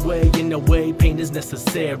 Anyway, in a way, pain is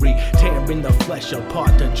necessary. Tearing the flesh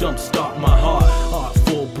apart to jumpstart my heart.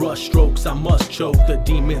 Artful brush strokes, I must choke the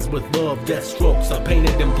demons with love. Death strokes are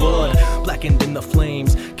painted in blood, blackened in the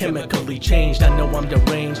flames, chemically changed. I know I'm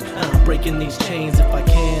deranged, I'm breaking these chains if I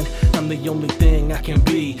can. I'm the only thing I can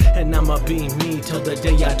be, and I'ma be me till the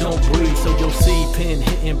day I don't breathe. So you'll see pen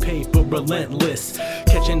hitting paper, relentless,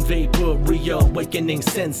 catching vapor, reawakening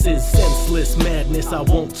senses. Senseless madness, I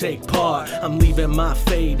won't take part. I'm leaving my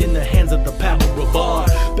fate in the hands of the power of art.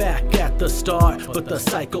 Back at the start, but the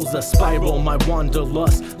cycle's a spiral. My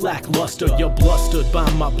wanderlust, lackluster, you're blustered by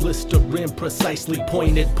my blistering, precisely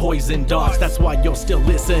pointed poison darts. That's why you're still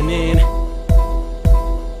listening.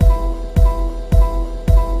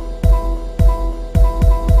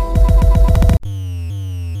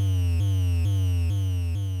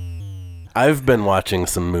 I've been watching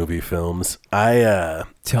some movie films.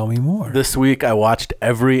 Tell me more. This week I watched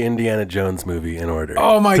every Indiana Jones movie in order.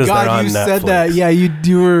 Oh my God, you said that. Yeah,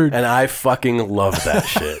 you were. And I fucking love that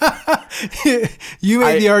shit. You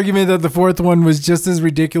made the argument that the fourth one was just as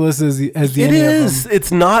ridiculous as the It is.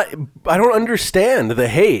 It's not. I don't understand the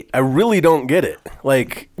hate. I really don't get it.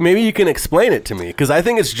 Like, maybe you can explain it to me, because I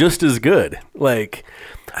think it's just as good. Like,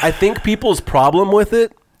 I think people's problem with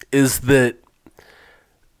it is that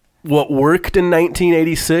what worked in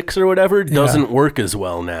 1986 or whatever doesn't work as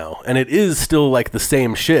well now, and it is still like the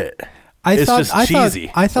same shit. It's just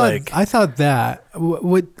cheesy. I thought that.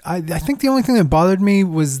 I think the only thing that bothered me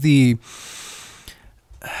was the.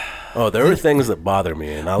 Oh, there were things that bother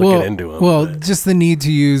me, and I'll get into them. Well, just the need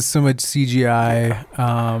to use so much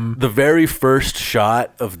CGI. The very first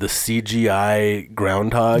shot of the CGI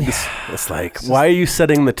groundhogs, it's like, why are you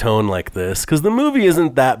setting the tone like this? Because the movie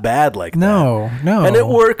isn't that bad like that. No. And it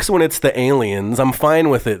works when it's the aliens. I'm fine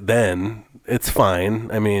with it then. It's fine.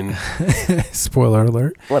 I mean... Spoiler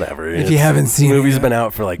alert. Whatever. If you haven't seen it. The movie's been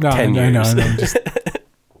out for like 10 years. No,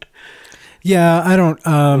 yeah, I don't...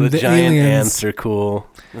 The giant aliens, ants are cool.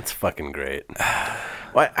 That's fucking great.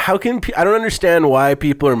 How can I don't understand why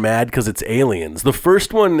people are mad because it's aliens. The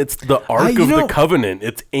first one, it's the Ark of the Covenant.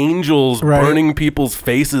 It's angels burning people's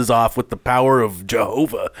faces off with the power of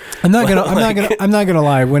Jehovah. I'm not gonna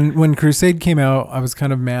lie. When Crusade came out, I was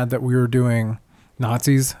kind of mad that we were doing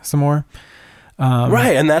Nazis some more.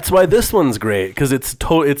 Right, and that's why this one's great because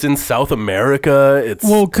it's in South America.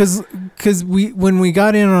 Because when we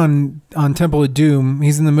got in on Temple of Doom,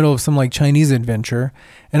 he's in the middle of some like Chinese adventure,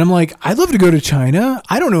 and I'm like, I'd love to go to China.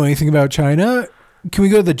 I don't know anything about China. Can we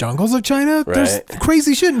go to the jungles of China? Right. There's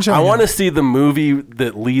crazy shit in China. I want to see the movie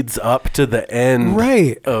that leads up to the end,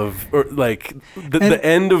 the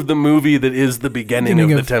end of the movie that is the beginning of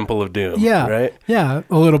the Temple of Doom. Yeah, right. Yeah,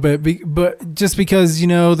 a little bit, but just because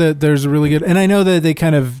that there's a really good, and I know that they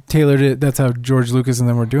kind of tailored it. That's how George Lucas and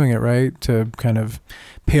them were doing it, right? To kind of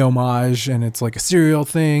pay homage, and it's like a serial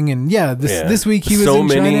thing. And this week he was in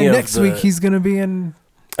China. Next week he's going to be in.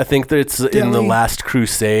 I think that it's in The Last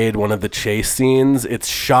Crusade, one of the chase scenes. It's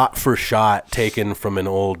shot for shot taken from an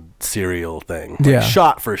old serial thing.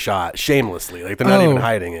 Shot for shot, shamelessly. Like they're not even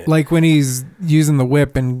hiding it. Like when he's using the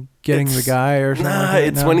whip and getting the guy or something.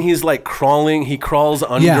 It's when he's like crawling. He crawls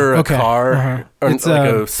under a car or it's like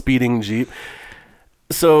a speeding Jeep.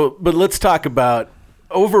 So, but let's talk about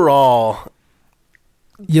overall.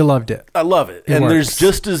 You loved it. I love it. And there's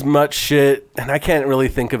just as much shit, and I can't really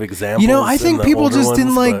think of examples. I think people just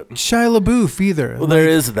didn't like Shia LaBeouf either. Well, there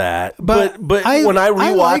is that. But when I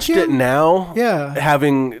rewatched it now,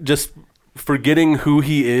 having just forgetting who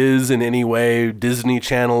he is in any way, Disney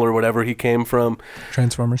Channel or whatever he came from.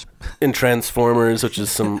 Transformers, which is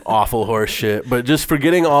some awful horse shit. But just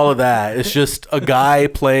forgetting all of that, it's just a guy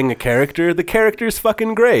playing a character. The character's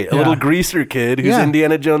fucking great. A little greaser kid who's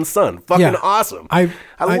Indiana Jones' son. Fucking awesome. I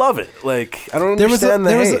love it. Like, I don't understand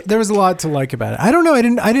the hate. There was a lot to like about it. I don't know. I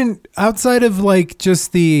didn't outside of like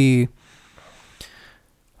just the...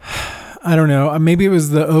 I don't know. Maybe it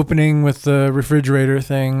was the opening with the refrigerator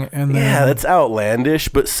thing, and then, that's outlandish.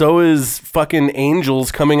 But so is fucking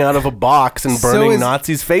angels coming out of a box and burning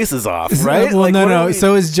Nazis' faces off, right? Well, no.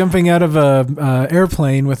 So is jumping out of a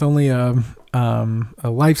airplane with only a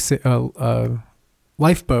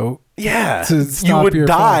lifeboat. Yeah, you would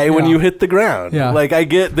die when you hit the ground. Yeah, like I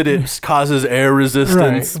get that it causes air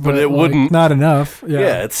resistance, but it wouldn't. Not enough.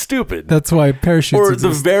 Yeah, it's stupid. That's why parachutes exist.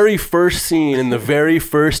 The very first scene in the very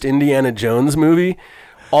first Indiana Jones movie,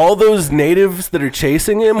 all those natives that are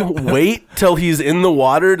chasing him wait till he's in the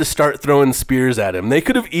water to start throwing spears at him. They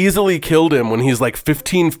could have easily killed him when he's like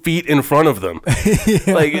 15 feet in front of them.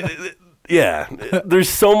 Yeah, there's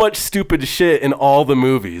so much stupid shit in all the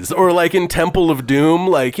movies. Or like in Temple of Doom,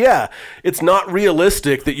 it's not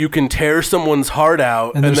realistic that you can tear someone's heart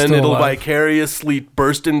out and then it'll vicariously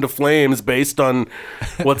burst into flames based on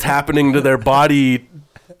what's happening to their body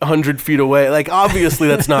 100 feet away. Like, obviously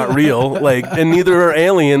that's not real. Like, and neither are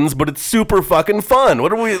aliens, but it's super fucking fun.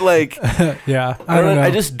 What are we like? Yeah, I don't know. I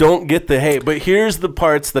just don't get the hate. But here's the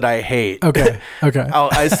parts that I hate. Okay.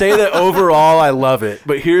 I say that overall I love it,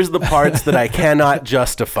 but here's the parts that I cannot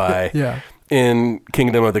justify in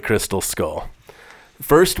Kingdom of the Crystal Skull.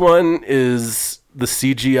 First one is the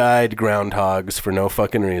CGI'd groundhogs for no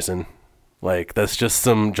fucking reason. Like, that's just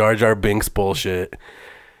some Jar Jar Binks bullshit.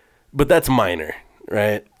 But that's minor.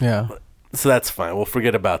 Right? Yeah. So that's fine. We'll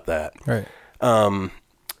forget about that. Right.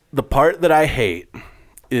 The part that I hate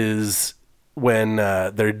is when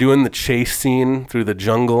they're doing the chase scene through the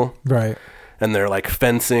jungle. Right. And they're like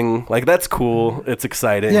fencing. Like, that's cool. It's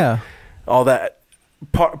exciting. Yeah. All that.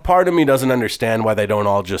 Part of me doesn't understand why they don't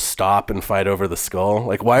all just stop and fight over the skull.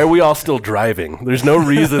 Like, why are we all still driving? There's no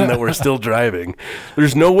reason that we're still driving.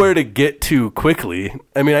 There's nowhere to get to quickly.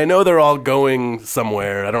 I mean, I know they're all going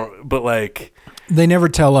somewhere. But like... They never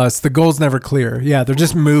tell us. The goal's never clear. Yeah, they're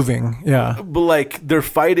just moving. Yeah. But like, they're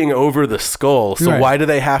fighting over the skull. So why do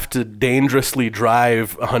they have to dangerously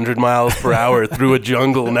drive 100 miles per hour through a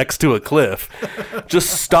jungle next to a cliff?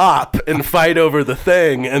 Just stop and fight over the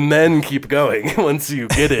thing and then keep going once you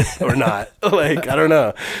get it or not. Like, I don't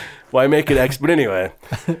know. Why make it But anyway,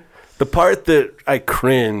 the part that I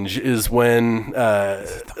cringe is when...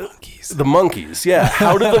 The monkeys, yeah.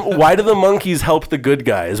 Why do the monkeys help the good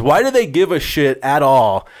guys? Why do they give a shit at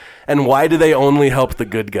all? And why do they only help the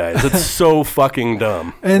good guys? It's so fucking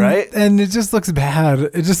dumb, right? And it just looks bad.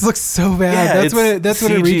 It just looks so bad. Yeah, that's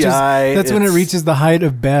when it reaches the height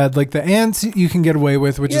of bad. Like the ants, you can get away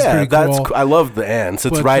with, which is pretty cool. I love the ants.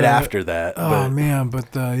 It's right after that. Oh man,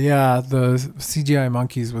 but the CGI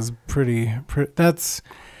monkeys was pretty.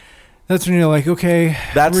 That's when you're like, okay,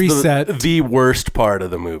 that's reset. The worst part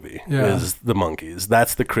of the movie is the monkeys.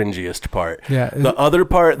 That's the cringiest part. Yeah. The other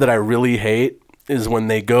part that I really hate is when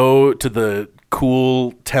they go to the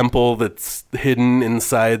cool temple that's hidden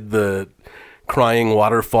inside the crying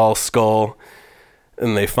waterfall skull,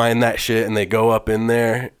 and they find that shit and they go up in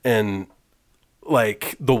there, and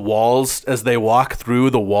like the walls, as they walk through,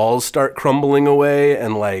 the walls start crumbling away,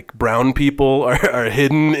 and like brown people are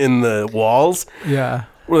hidden in the walls. Yeah.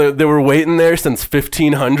 They were waiting there since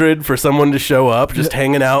 1500 for someone to show up, just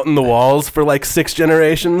hanging out in the walls for like 6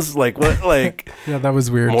 generations. Like what? Like yeah, that was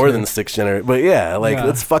weird. More than 6 generations, but yeah, like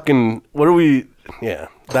that's fucking. What are we? Yeah,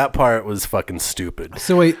 that part was fucking stupid.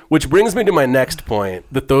 So wait, which brings me to my next point,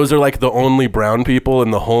 that those are like the only brown people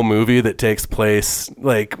in the whole movie that takes place.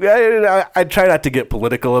 Like I try not to get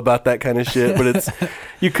political about that kind of shit, but it's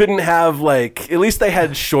you couldn't have like, at least they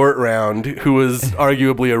had Short Round, who was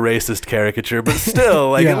arguably a racist caricature, but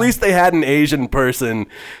still like at least they had an Asian person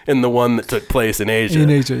in the one that took place in Asia. In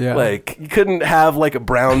Asia, yeah. Like you couldn't have like a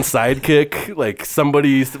brown sidekick, like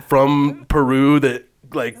somebody from Peru that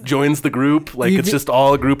like joins the group, like it's just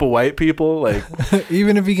all a group of white people, like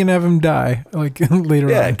even if you can have him die like later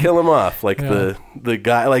on. Yeah, kill him off, like the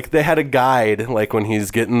guy, like they had a guide, like when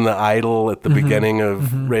he's getting the idol at the beginning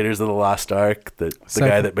of Raiders of the Lost Ark, the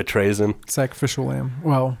guy that betrays him, sacrificial lamb.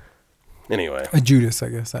 Well, anyway, a Judas, I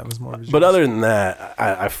guess that was more of a Judas. But other than that,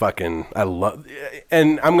 I love,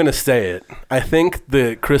 and I'm gonna say it, I think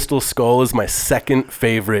the Crystal Skull is my second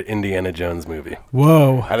favorite Indiana Jones movie.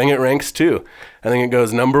 Whoa. I think it ranks 2. I think it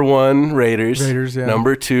goes number 1, Raiders, yeah.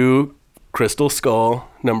 Number 2, Crystal Skull,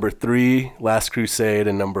 number 3, Last Crusade,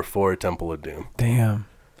 and number 4, Temple of Doom. Damn.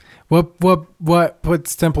 What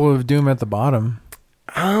puts Temple of Doom at the bottom?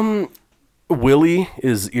 Willie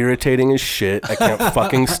is irritating as shit. I can't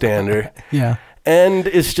fucking stand her. Yeah. And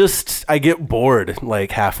it's just, I get bored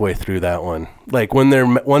like halfway through that one. Like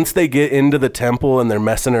once they get into the temple and they're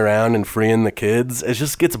messing around and freeing the kids, it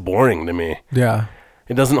just gets boring to me. Yeah.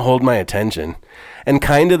 It doesn't hold my attention. And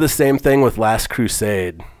kind of the same thing with Last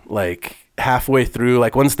Crusade. Like halfway through,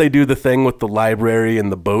 like once they do the thing with the library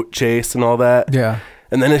and the boat chase and all that. Yeah.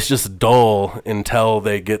 And then it's just dull until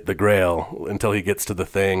they get the Grail, until he gets to the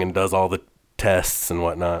thing and does all the tests and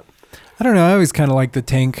whatnot. I don't know. I always kind of like the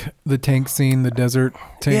tank scene, the desert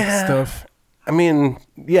tank stuff. I mean,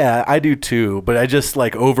 yeah, I do too. But I just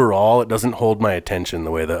like overall, it doesn't hold my attention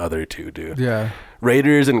the way the other two do. Yeah.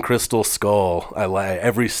 Raiders and Crystal Skull, I like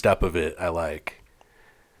every step of it. I like.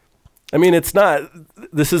 I mean,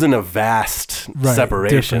 this isn't a vast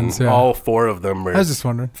separation. Yeah. All 4 of them are, I was just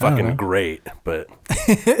wondering, fucking great, but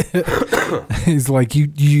he's like,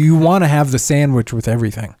 you want to have the sandwich with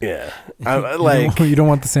everything. Yeah. I like, you don't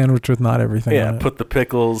want the sandwich with not everything. Yeah. Put the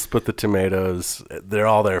pickles, put the tomatoes. They're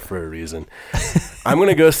all there for a reason. I'm going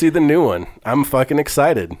to go see the new one. I'm fucking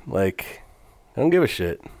excited. Like, I don't give a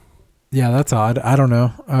shit. Yeah. That's odd. I don't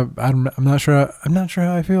know. I'm not sure. I'm not sure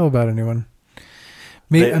how I feel about anyone.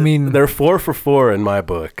 I mean, they're 4 for 4 in my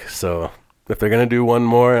book. So if they're going to do one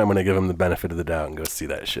more, I'm going to give them the benefit of the doubt and go see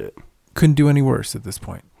that shit. Couldn't do any worse at this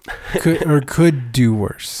point. Could do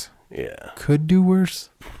worse. Yeah. Could do worse.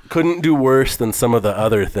 Couldn't do worse than some of the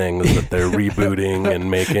other things that they're rebooting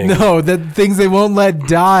and making. No, the things they won't let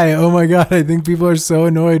die. Oh my God. I think people are so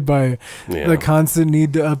annoyed by the constant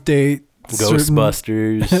need to update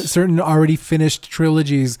Ghostbusters, certain already finished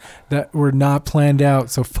trilogies that were not planned out.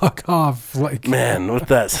 So fuck off, like man, with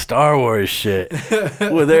that Star Wars shit.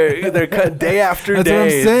 Well, they're day after That's day. What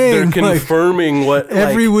I'm saying. They're confirming what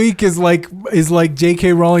every week is like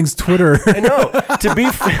J.K. Rowling's Twitter. I know. To be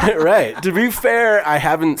fair, To be fair, I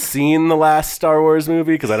haven't seen the last Star Wars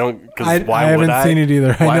movie because I don't. Because why I would haven't seen it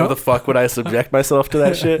either. Why the fuck would I subject myself to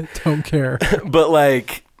that shit? Don't care. But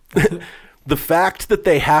like. The fact that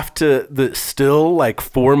they have to, still like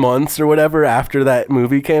 4 months or whatever after that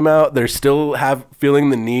movie came out, they're still feeling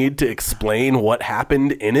the need to explain what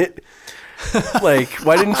happened in it. Like,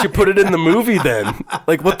 why didn't you put it in the movie then?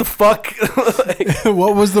 Like, what the fuck? Like,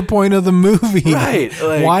 what was the point of the movie? Right.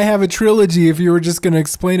 Like, why have a trilogy if you were just going to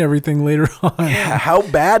explain everything later on? Yeah. How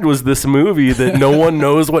bad was this movie that no one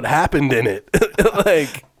knows what happened in it?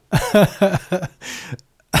 Like.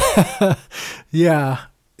 Yeah.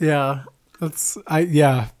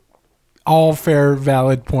 All fair,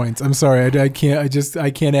 valid points. I'm sorry, I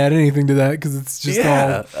can't add anything to that because it's just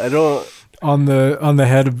all. I don't on the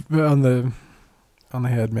head,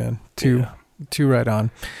 man. Too right on.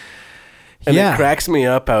 And it cracks me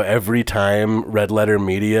up how every time Red Letter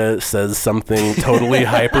Media says something totally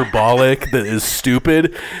hyperbolic that is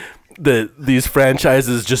stupid, that these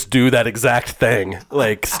franchises just do that exact thing.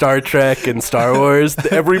 Like Star Trek and Star Wars,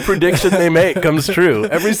 every prediction they make comes true.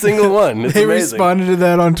 Every single one. It's they amazing. Responded to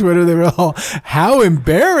that on Twitter. They were all, how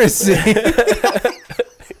embarrassing.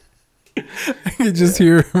 could just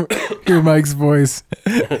hear Mike's voice.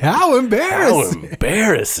 How embarrassing! How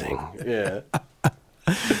embarrassing! Yeah.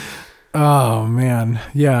 Oh man,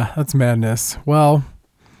 yeah, that's madness. Well,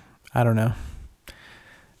 I don't know.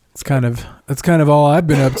 It's kind of all I've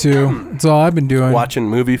been up to. It's all I've been doing. Watching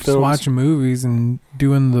movie films. Just watching movies and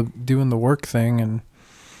doing the work thing and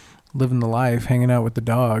living the life, hanging out with the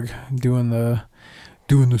dog, doing the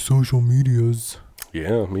social medias.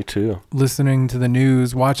 Yeah, me too. Listening to the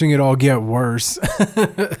news, watching it all get worse.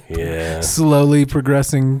 Yeah. Slowly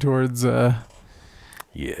progressing towards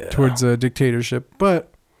dictatorship.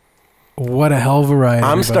 But what a hell of a ride.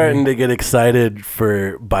 I'm starting to get excited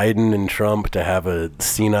for Biden and Trump to have a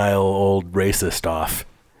senile old racist off.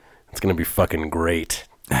 It's going to be fucking great.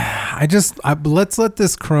 Let's let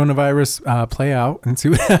this coronavirus play out and see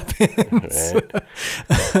what happens.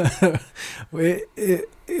 Right.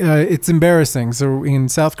 It's embarrassing. So in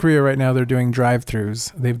South Korea right now, they're doing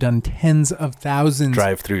drive-thrus. They've done tens of thousands.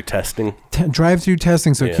 Drive-through testing. Drive-through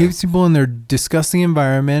testing. So it keeps people in their disgusting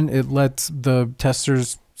environment. It lets the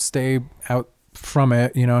testers stay out from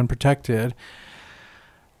it, and protected.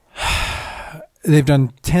 They've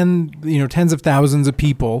done tens of thousands of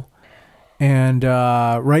people. And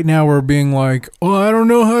right now we're being like, oh, I don't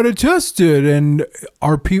know how to test it, and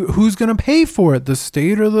who's going to pay for it? The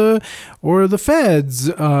state or the feds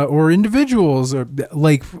or individuals? Or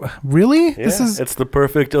like, really? Yeah, it's the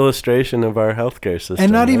perfect illustration of our healthcare system.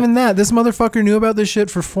 And not even that. This motherfucker knew about this shit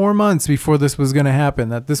for 4 months before this was going to happen.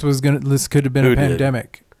 That this could have been a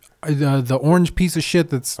pandemic. The orange piece of shit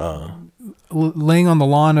that's laying on the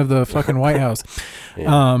lawn of the fucking White House.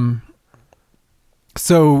 Yeah.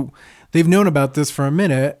 So they've known about this for a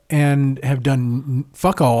minute and have done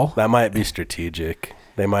fuck all. That might be strategic.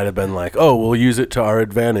 They might have been like, oh, we'll use it to our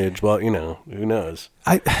advantage. Well, who knows?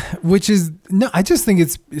 I just think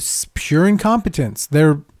it's pure incompetence.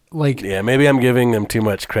 They're like... Yeah, maybe I'm giving them too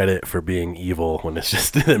much credit for being evil when it's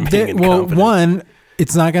just them being incompetent. Well, one,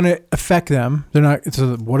 it's not going to affect them. They're not...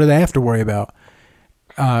 So what do they have to worry about?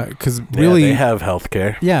 Because really... they have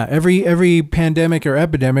healthcare. Yeah, every pandemic or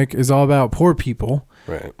epidemic is all about poor people.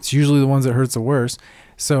 Right. It's usually the ones that hurts the worst.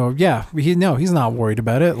 So yeah, he's not worried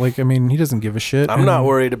about it. Like, I mean, he doesn't give a shit. I'm not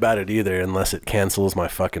worried about it either, unless it cancels my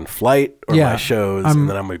fucking flight or my shows, and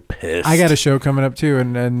then I'm gonna be pissed. I got a show coming up too,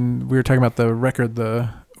 and we were talking about the record, the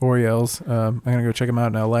Orioles. I'm gonna go check them out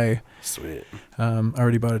in L.A. Sweet. I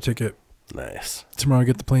already bought a ticket. Nice. Tomorrow I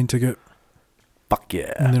get the plane ticket. Fuck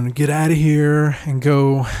yeah. And then we get out of here and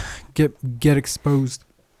go get exposed.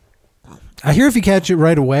 I hear if you catch it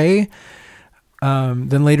right away,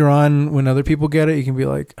 then later on when other people get it, you can be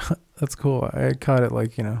like, that's cool. I caught it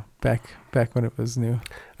back when it was new.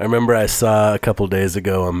 I remember I saw a couple days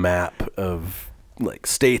ago a map of like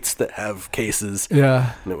states that have cases.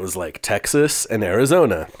 Yeah. And it was like Texas and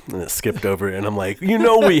Arizona. And it skipped over it. And I'm like,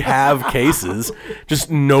 we have cases.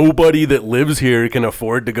 Just nobody that lives here can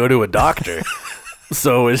afford to go to a doctor.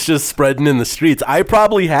 So it's just spreading in the streets. I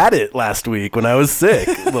probably had it last week when I was sick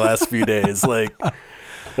the last few days. Like, it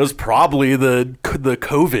was probably the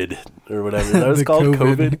COVID or whatever that was called.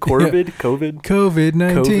 COVID.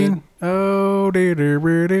 COVID-19. Oh, dear.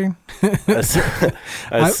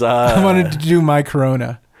 I wanted to do my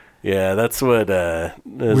corona. Yeah, that's what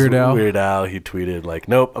Weird Al, he tweeted, like,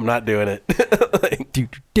 nope, I'm not doing it. Like,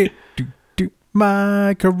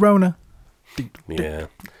 my corona. Yeah.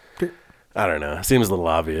 I don't know. It seems a little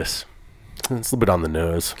obvious. It's a little bit on the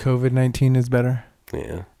nose. COVID-19 is better.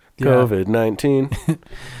 Yeah. COVID-19.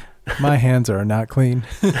 My hands are not clean.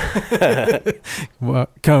 Well,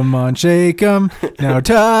 come on, shake them. Now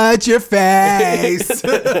touch your face.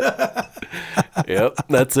 Yep,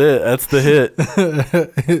 that's it. That's the hit.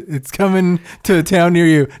 It's coming to a town near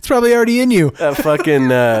you. It's probably already in you. I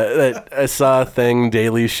saw a thing,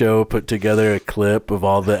 Daily Show put together a clip of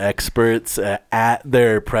all the experts at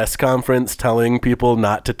their press conference telling people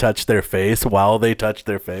not to touch their face while they touch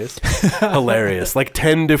their face. Hilarious. Like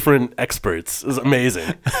 10 different experts. It was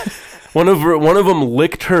amazing. One of them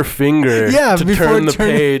licked her finger to turn the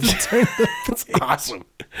page. That's awesome.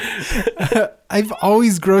 I've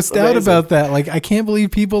always grossed out about that. Like, I can't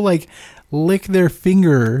believe people like lick their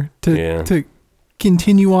finger to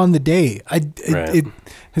continue on the day. It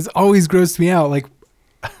has always grossed me out. Like,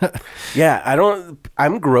 yeah,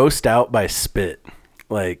 I'm grossed out by spit.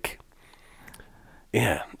 Like,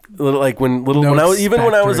 yeah. Like when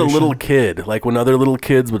I was a little kid, like when other little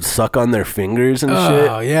kids would suck on their fingers and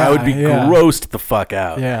shit, yeah, I would be grossed the fuck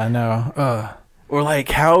out. Yeah, no. Or like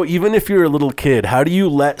how, even if you're a little kid, how do you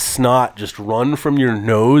let snot just run from your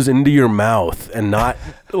nose into your mouth and not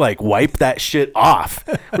like wipe that shit off?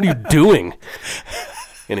 What are you doing?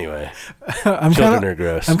 Anyway, children are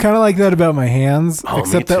gross. I'm kind of like that about my hands,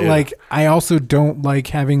 except me that too. like I also don't like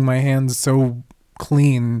having my hands so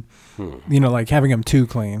clean. You know, like having them too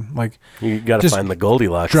clean. Like you got to find the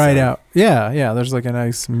Goldilocks. Dried out. Yeah. There's like a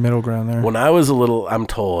nice middle ground there. When I was a little, I'm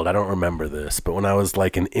told, I don't remember this, but when I was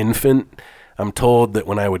like an infant, I'm told that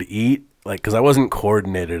when I would eat, like, because I wasn't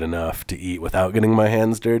coordinated enough to eat without getting my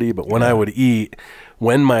hands dirty, but when I would eat,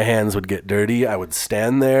 when my hands would get dirty, I would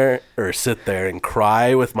stand there or sit there and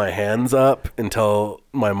cry with my hands up until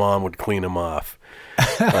my mom would clean them off.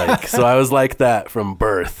 Like, so I was like that from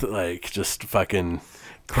birth, like just fucking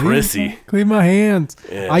prissy. Clean my hands.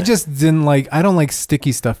 Yeah. I just didn't like, I don't like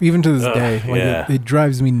sticky stuff, even to this day. Like it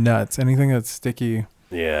drives me nuts. Anything that's sticky.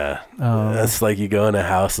 Yeah. That's like you go in a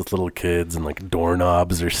house with little kids and like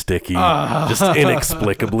doorknobs are sticky, just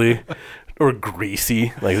inexplicably. Or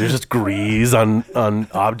greasy, like there's just grease on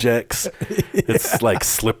objects. It's like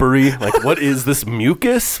slippery. Like, what is this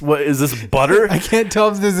mucus? What is this butter? I can't tell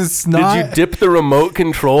if this is snot. Did you dip the remote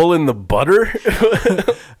control in the butter?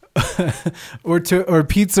 or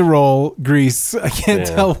pizza roll grease. I can't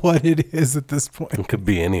tell what it is at this point. It could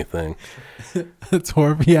be anything. It's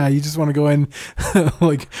horrible. Yeah, you just want to go in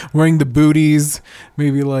like wearing the booties,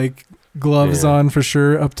 maybe like gloves on for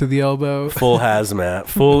sure up to the elbow. Full hazmat.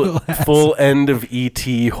 Full end of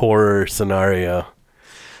ET horror scenario.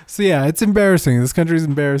 So yeah, it's embarrassing. This country's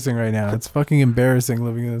embarrassing right now. It's fucking embarrassing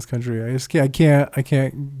living in this country. I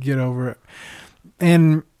can't get over it.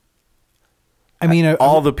 And I mean,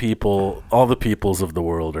 all the peoples of the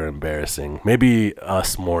world are embarrassing. Maybe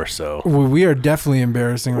us more so. We are definitely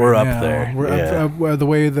embarrassing. We're right up now. there. We're the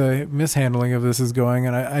way the mishandling of this is going,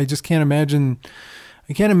 and I just can't imagine.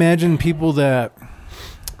 I can't imagine people that,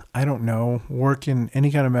 I don't know, work in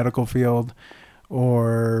any kind of medical field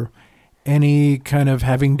or any kind of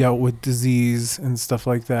having dealt with disease and stuff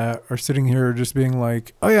like that are sitting here just being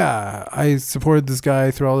like, oh yeah, I supported this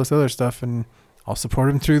guy through all this other stuff and I'll support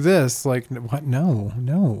him through this. Like, what?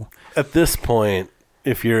 No. At this point,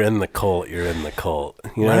 if you're in the cult, you're in the cult.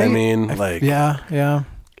 You know what I mean? Like, yeah.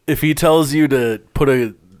 If he tells you to put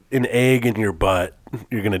an egg in your butt,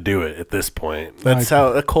 you're gonna do it at this point. That's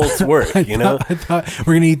how the cults work, I thought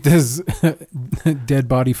we're gonna eat this dead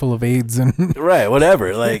body full of AIDS and right,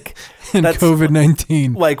 whatever. Like and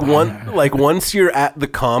COVID-19. Like once you're at the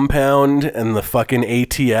compound and the fucking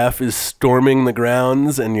ATF is storming the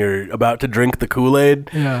grounds and you're about to drink the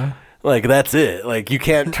Kool-Aid. Yeah. Like that's it. Like you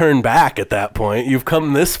can't turn back at that point. You've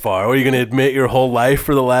come this far. Are you gonna admit your whole life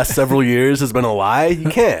for the last several years has been a lie? You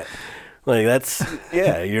can't. Like that's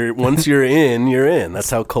once you're in, you're in.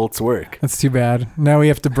 That's how cults work. That's too bad. Now we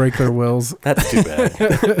have to break their wills. That's too bad.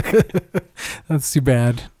 That's too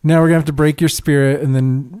bad. Now we're gonna have to break your spirit and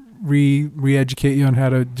then re-educate you on how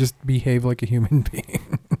to just behave like a human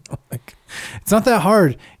being. Like it's not that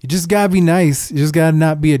hard. You just gotta be nice. You just gotta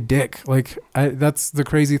not be a dick. Like that's the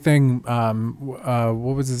crazy thing.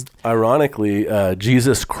 What was his? Ironically,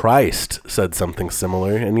 Jesus Christ said something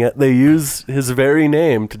similar, and yet they use his very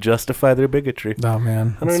name to justify their bigotry. Oh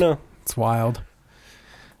man, I don't know. It's wild.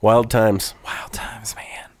 Wild times. Wild times,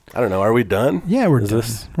 man. I don't know. Are we done? Yeah, we're done.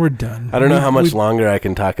 We're done. I don't know how much longer I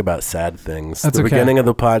can talk about sad things. That's the okay. beginning of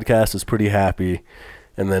the podcast was pretty happy.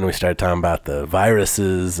 And then we started talking about the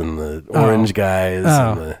viruses and the orange guys.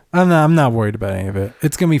 And I'm not worried about any of it.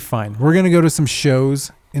 It's going to be fine. We're going to go to some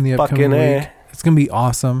shows in the upcoming week. It's going to be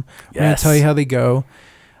awesome. Yes. I'm going to tell you how they go.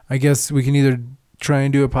 I guess we can either try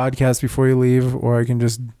and do a podcast before you leave, or you can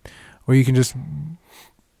just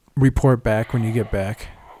report back when you get back.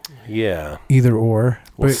 Yeah. Either or.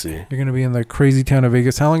 We'll see. You're going to be in the crazy town of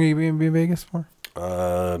Vegas. How long are you going to be in Vegas for?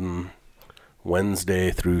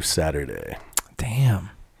 Wednesday through Saturday. Damn.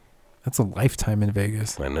 That's a lifetime in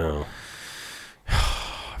Vegas. I know.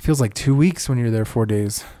 It feels like 2 weeks when you're there 4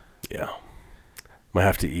 days. Yeah. Might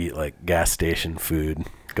have to eat like gas station food,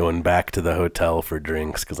 going back to the hotel for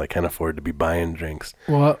drinks because I can't afford to be buying drinks.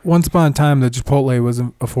 Well, once upon a time, the Chipotle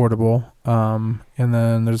wasn't affordable. And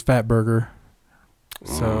then there's Fat Burger.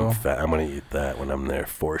 So I'm going to eat that when I'm there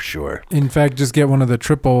for sure. In fact, just get one of the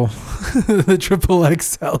triple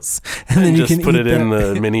XLs, and then you just can put eat it that. in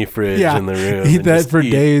the mini fridge in the room. Eat that for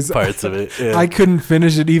days. Parts of it. Yeah. I couldn't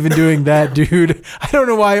finish it even doing that, dude. I don't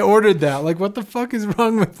know why I ordered that. Like, what the fuck is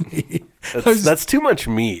wrong with me? That's too much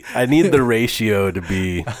meat. I need the ratio to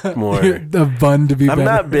be more. The bun to be better. I'm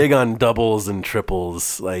not big on doubles and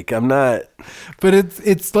triples. Like I'm not. But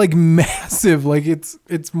it's like massive. Like it's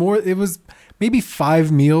more. It was maybe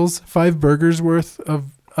 5 meals, 5 burgers worth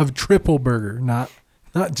of triple burger. Not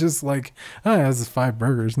just like, oh, it has 5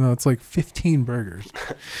 burgers. No, it's like 15 burgers.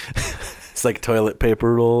 It's like toilet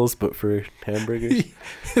paper rolls, but for hamburgers.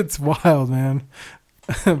 It's wild, man.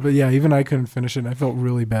 But yeah, even I couldn't finish it. I felt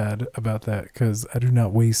really bad about that because I do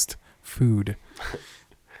not waste food.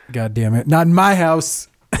 God damn it. Not in my house.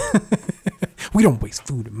 We don't waste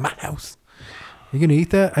food in my house. You going to eat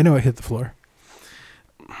that? I know it hit the floor.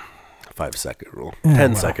 5-second rule.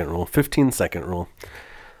 10-second rule. 15-second rule.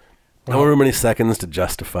 However many seconds to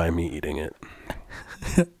justify me eating it.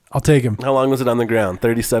 I'll take him. How long was it on the ground?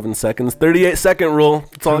 37 seconds. 38-second rule.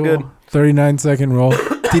 It's all good. 39-second rule.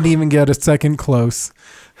 Didn't even get a second close.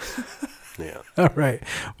 Yeah. All right.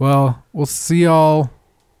 Well, we'll see y'all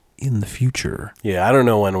in the future. Yeah, I don't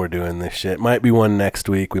know when we're doing this shit. Might be one next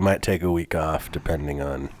week. We might take a week off depending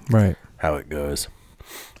on how it goes.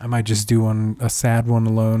 I might just do a sad one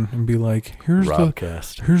alone and be like, here's the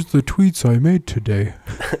tweets I made today.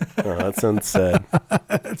 Oh, that sounds sad.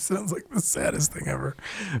 That sounds like the saddest thing ever.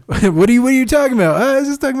 What are you talking about? I was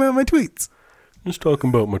just talking about my tweets. Just talking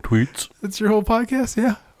about my tweets. That's your whole podcast?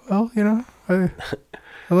 Yeah. Well, I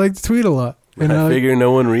like to tweet a lot. And I figure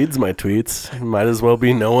no one reads my tweets. Might as well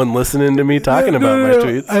be no one listening to me talking about my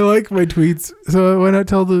tweets. I like my tweets, so why not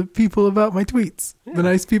tell the people about my tweets? Yeah. The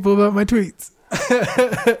nice people about my tweets.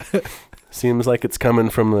 Seems like it's coming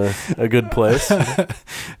from a good place.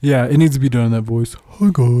 Yeah, it needs to be done in that voice. Hi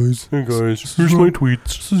guys. Hey guys. Here's my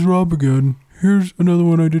tweets. This is Rob again. Here's another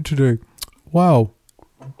one I did today. Wow.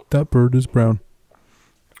 That bird is brown.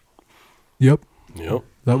 Yep.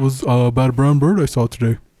 That was about a brown bird I saw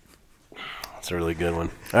today. That's a really good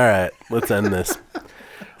one. All right, let's end this.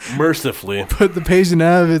 Mercifully. Put the patient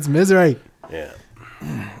out of its misery. Yeah.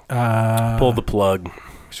 Pull the plug.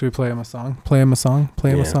 Should we play him a song? Play him a song?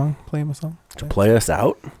 Play him a song? Play him a song? To play us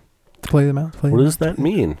out? To play them out? What does that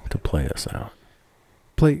mean, to play us out?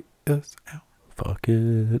 Play us out. Fuck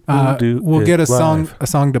it. We'll get a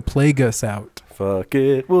song to plague us out. Fuck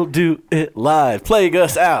it. We'll do it live. Plague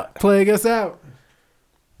us out. Plague us out.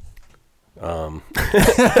 We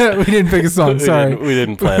didn't pick a song. Sorry. We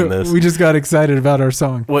didn't plan this. We just got excited about our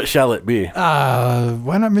song. What shall it be?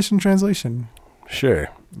 Why not Mission Translation? Sure.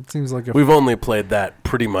 It seems like we've only played that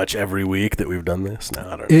pretty much every week that we've done this. No,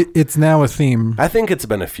 I don't know. It's now a theme. I think it's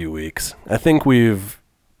been a few weeks. I think we've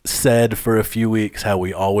said for a few weeks how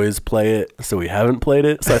we always play it, so we haven't played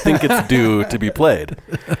it. So I think it's due to be played.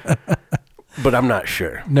 But I'm not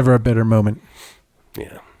sure. Never a better moment.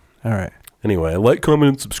 Yeah. All right. Anyway, like, comment,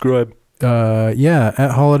 and subscribe.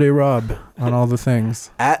 At Holiday Rob on all the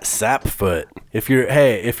things. At Sapfoot. If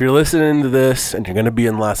you're listening to this and you're gonna be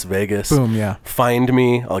in Las Vegas, boom, yeah. Find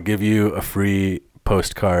me. I'll give you a free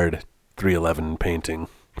postcard 311 painting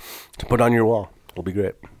to put on your wall. It'll be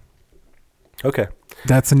great. Okay.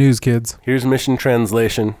 That's the news, kids. Here's Mission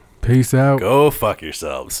Translation. Peace out. Go fuck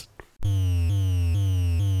yourselves.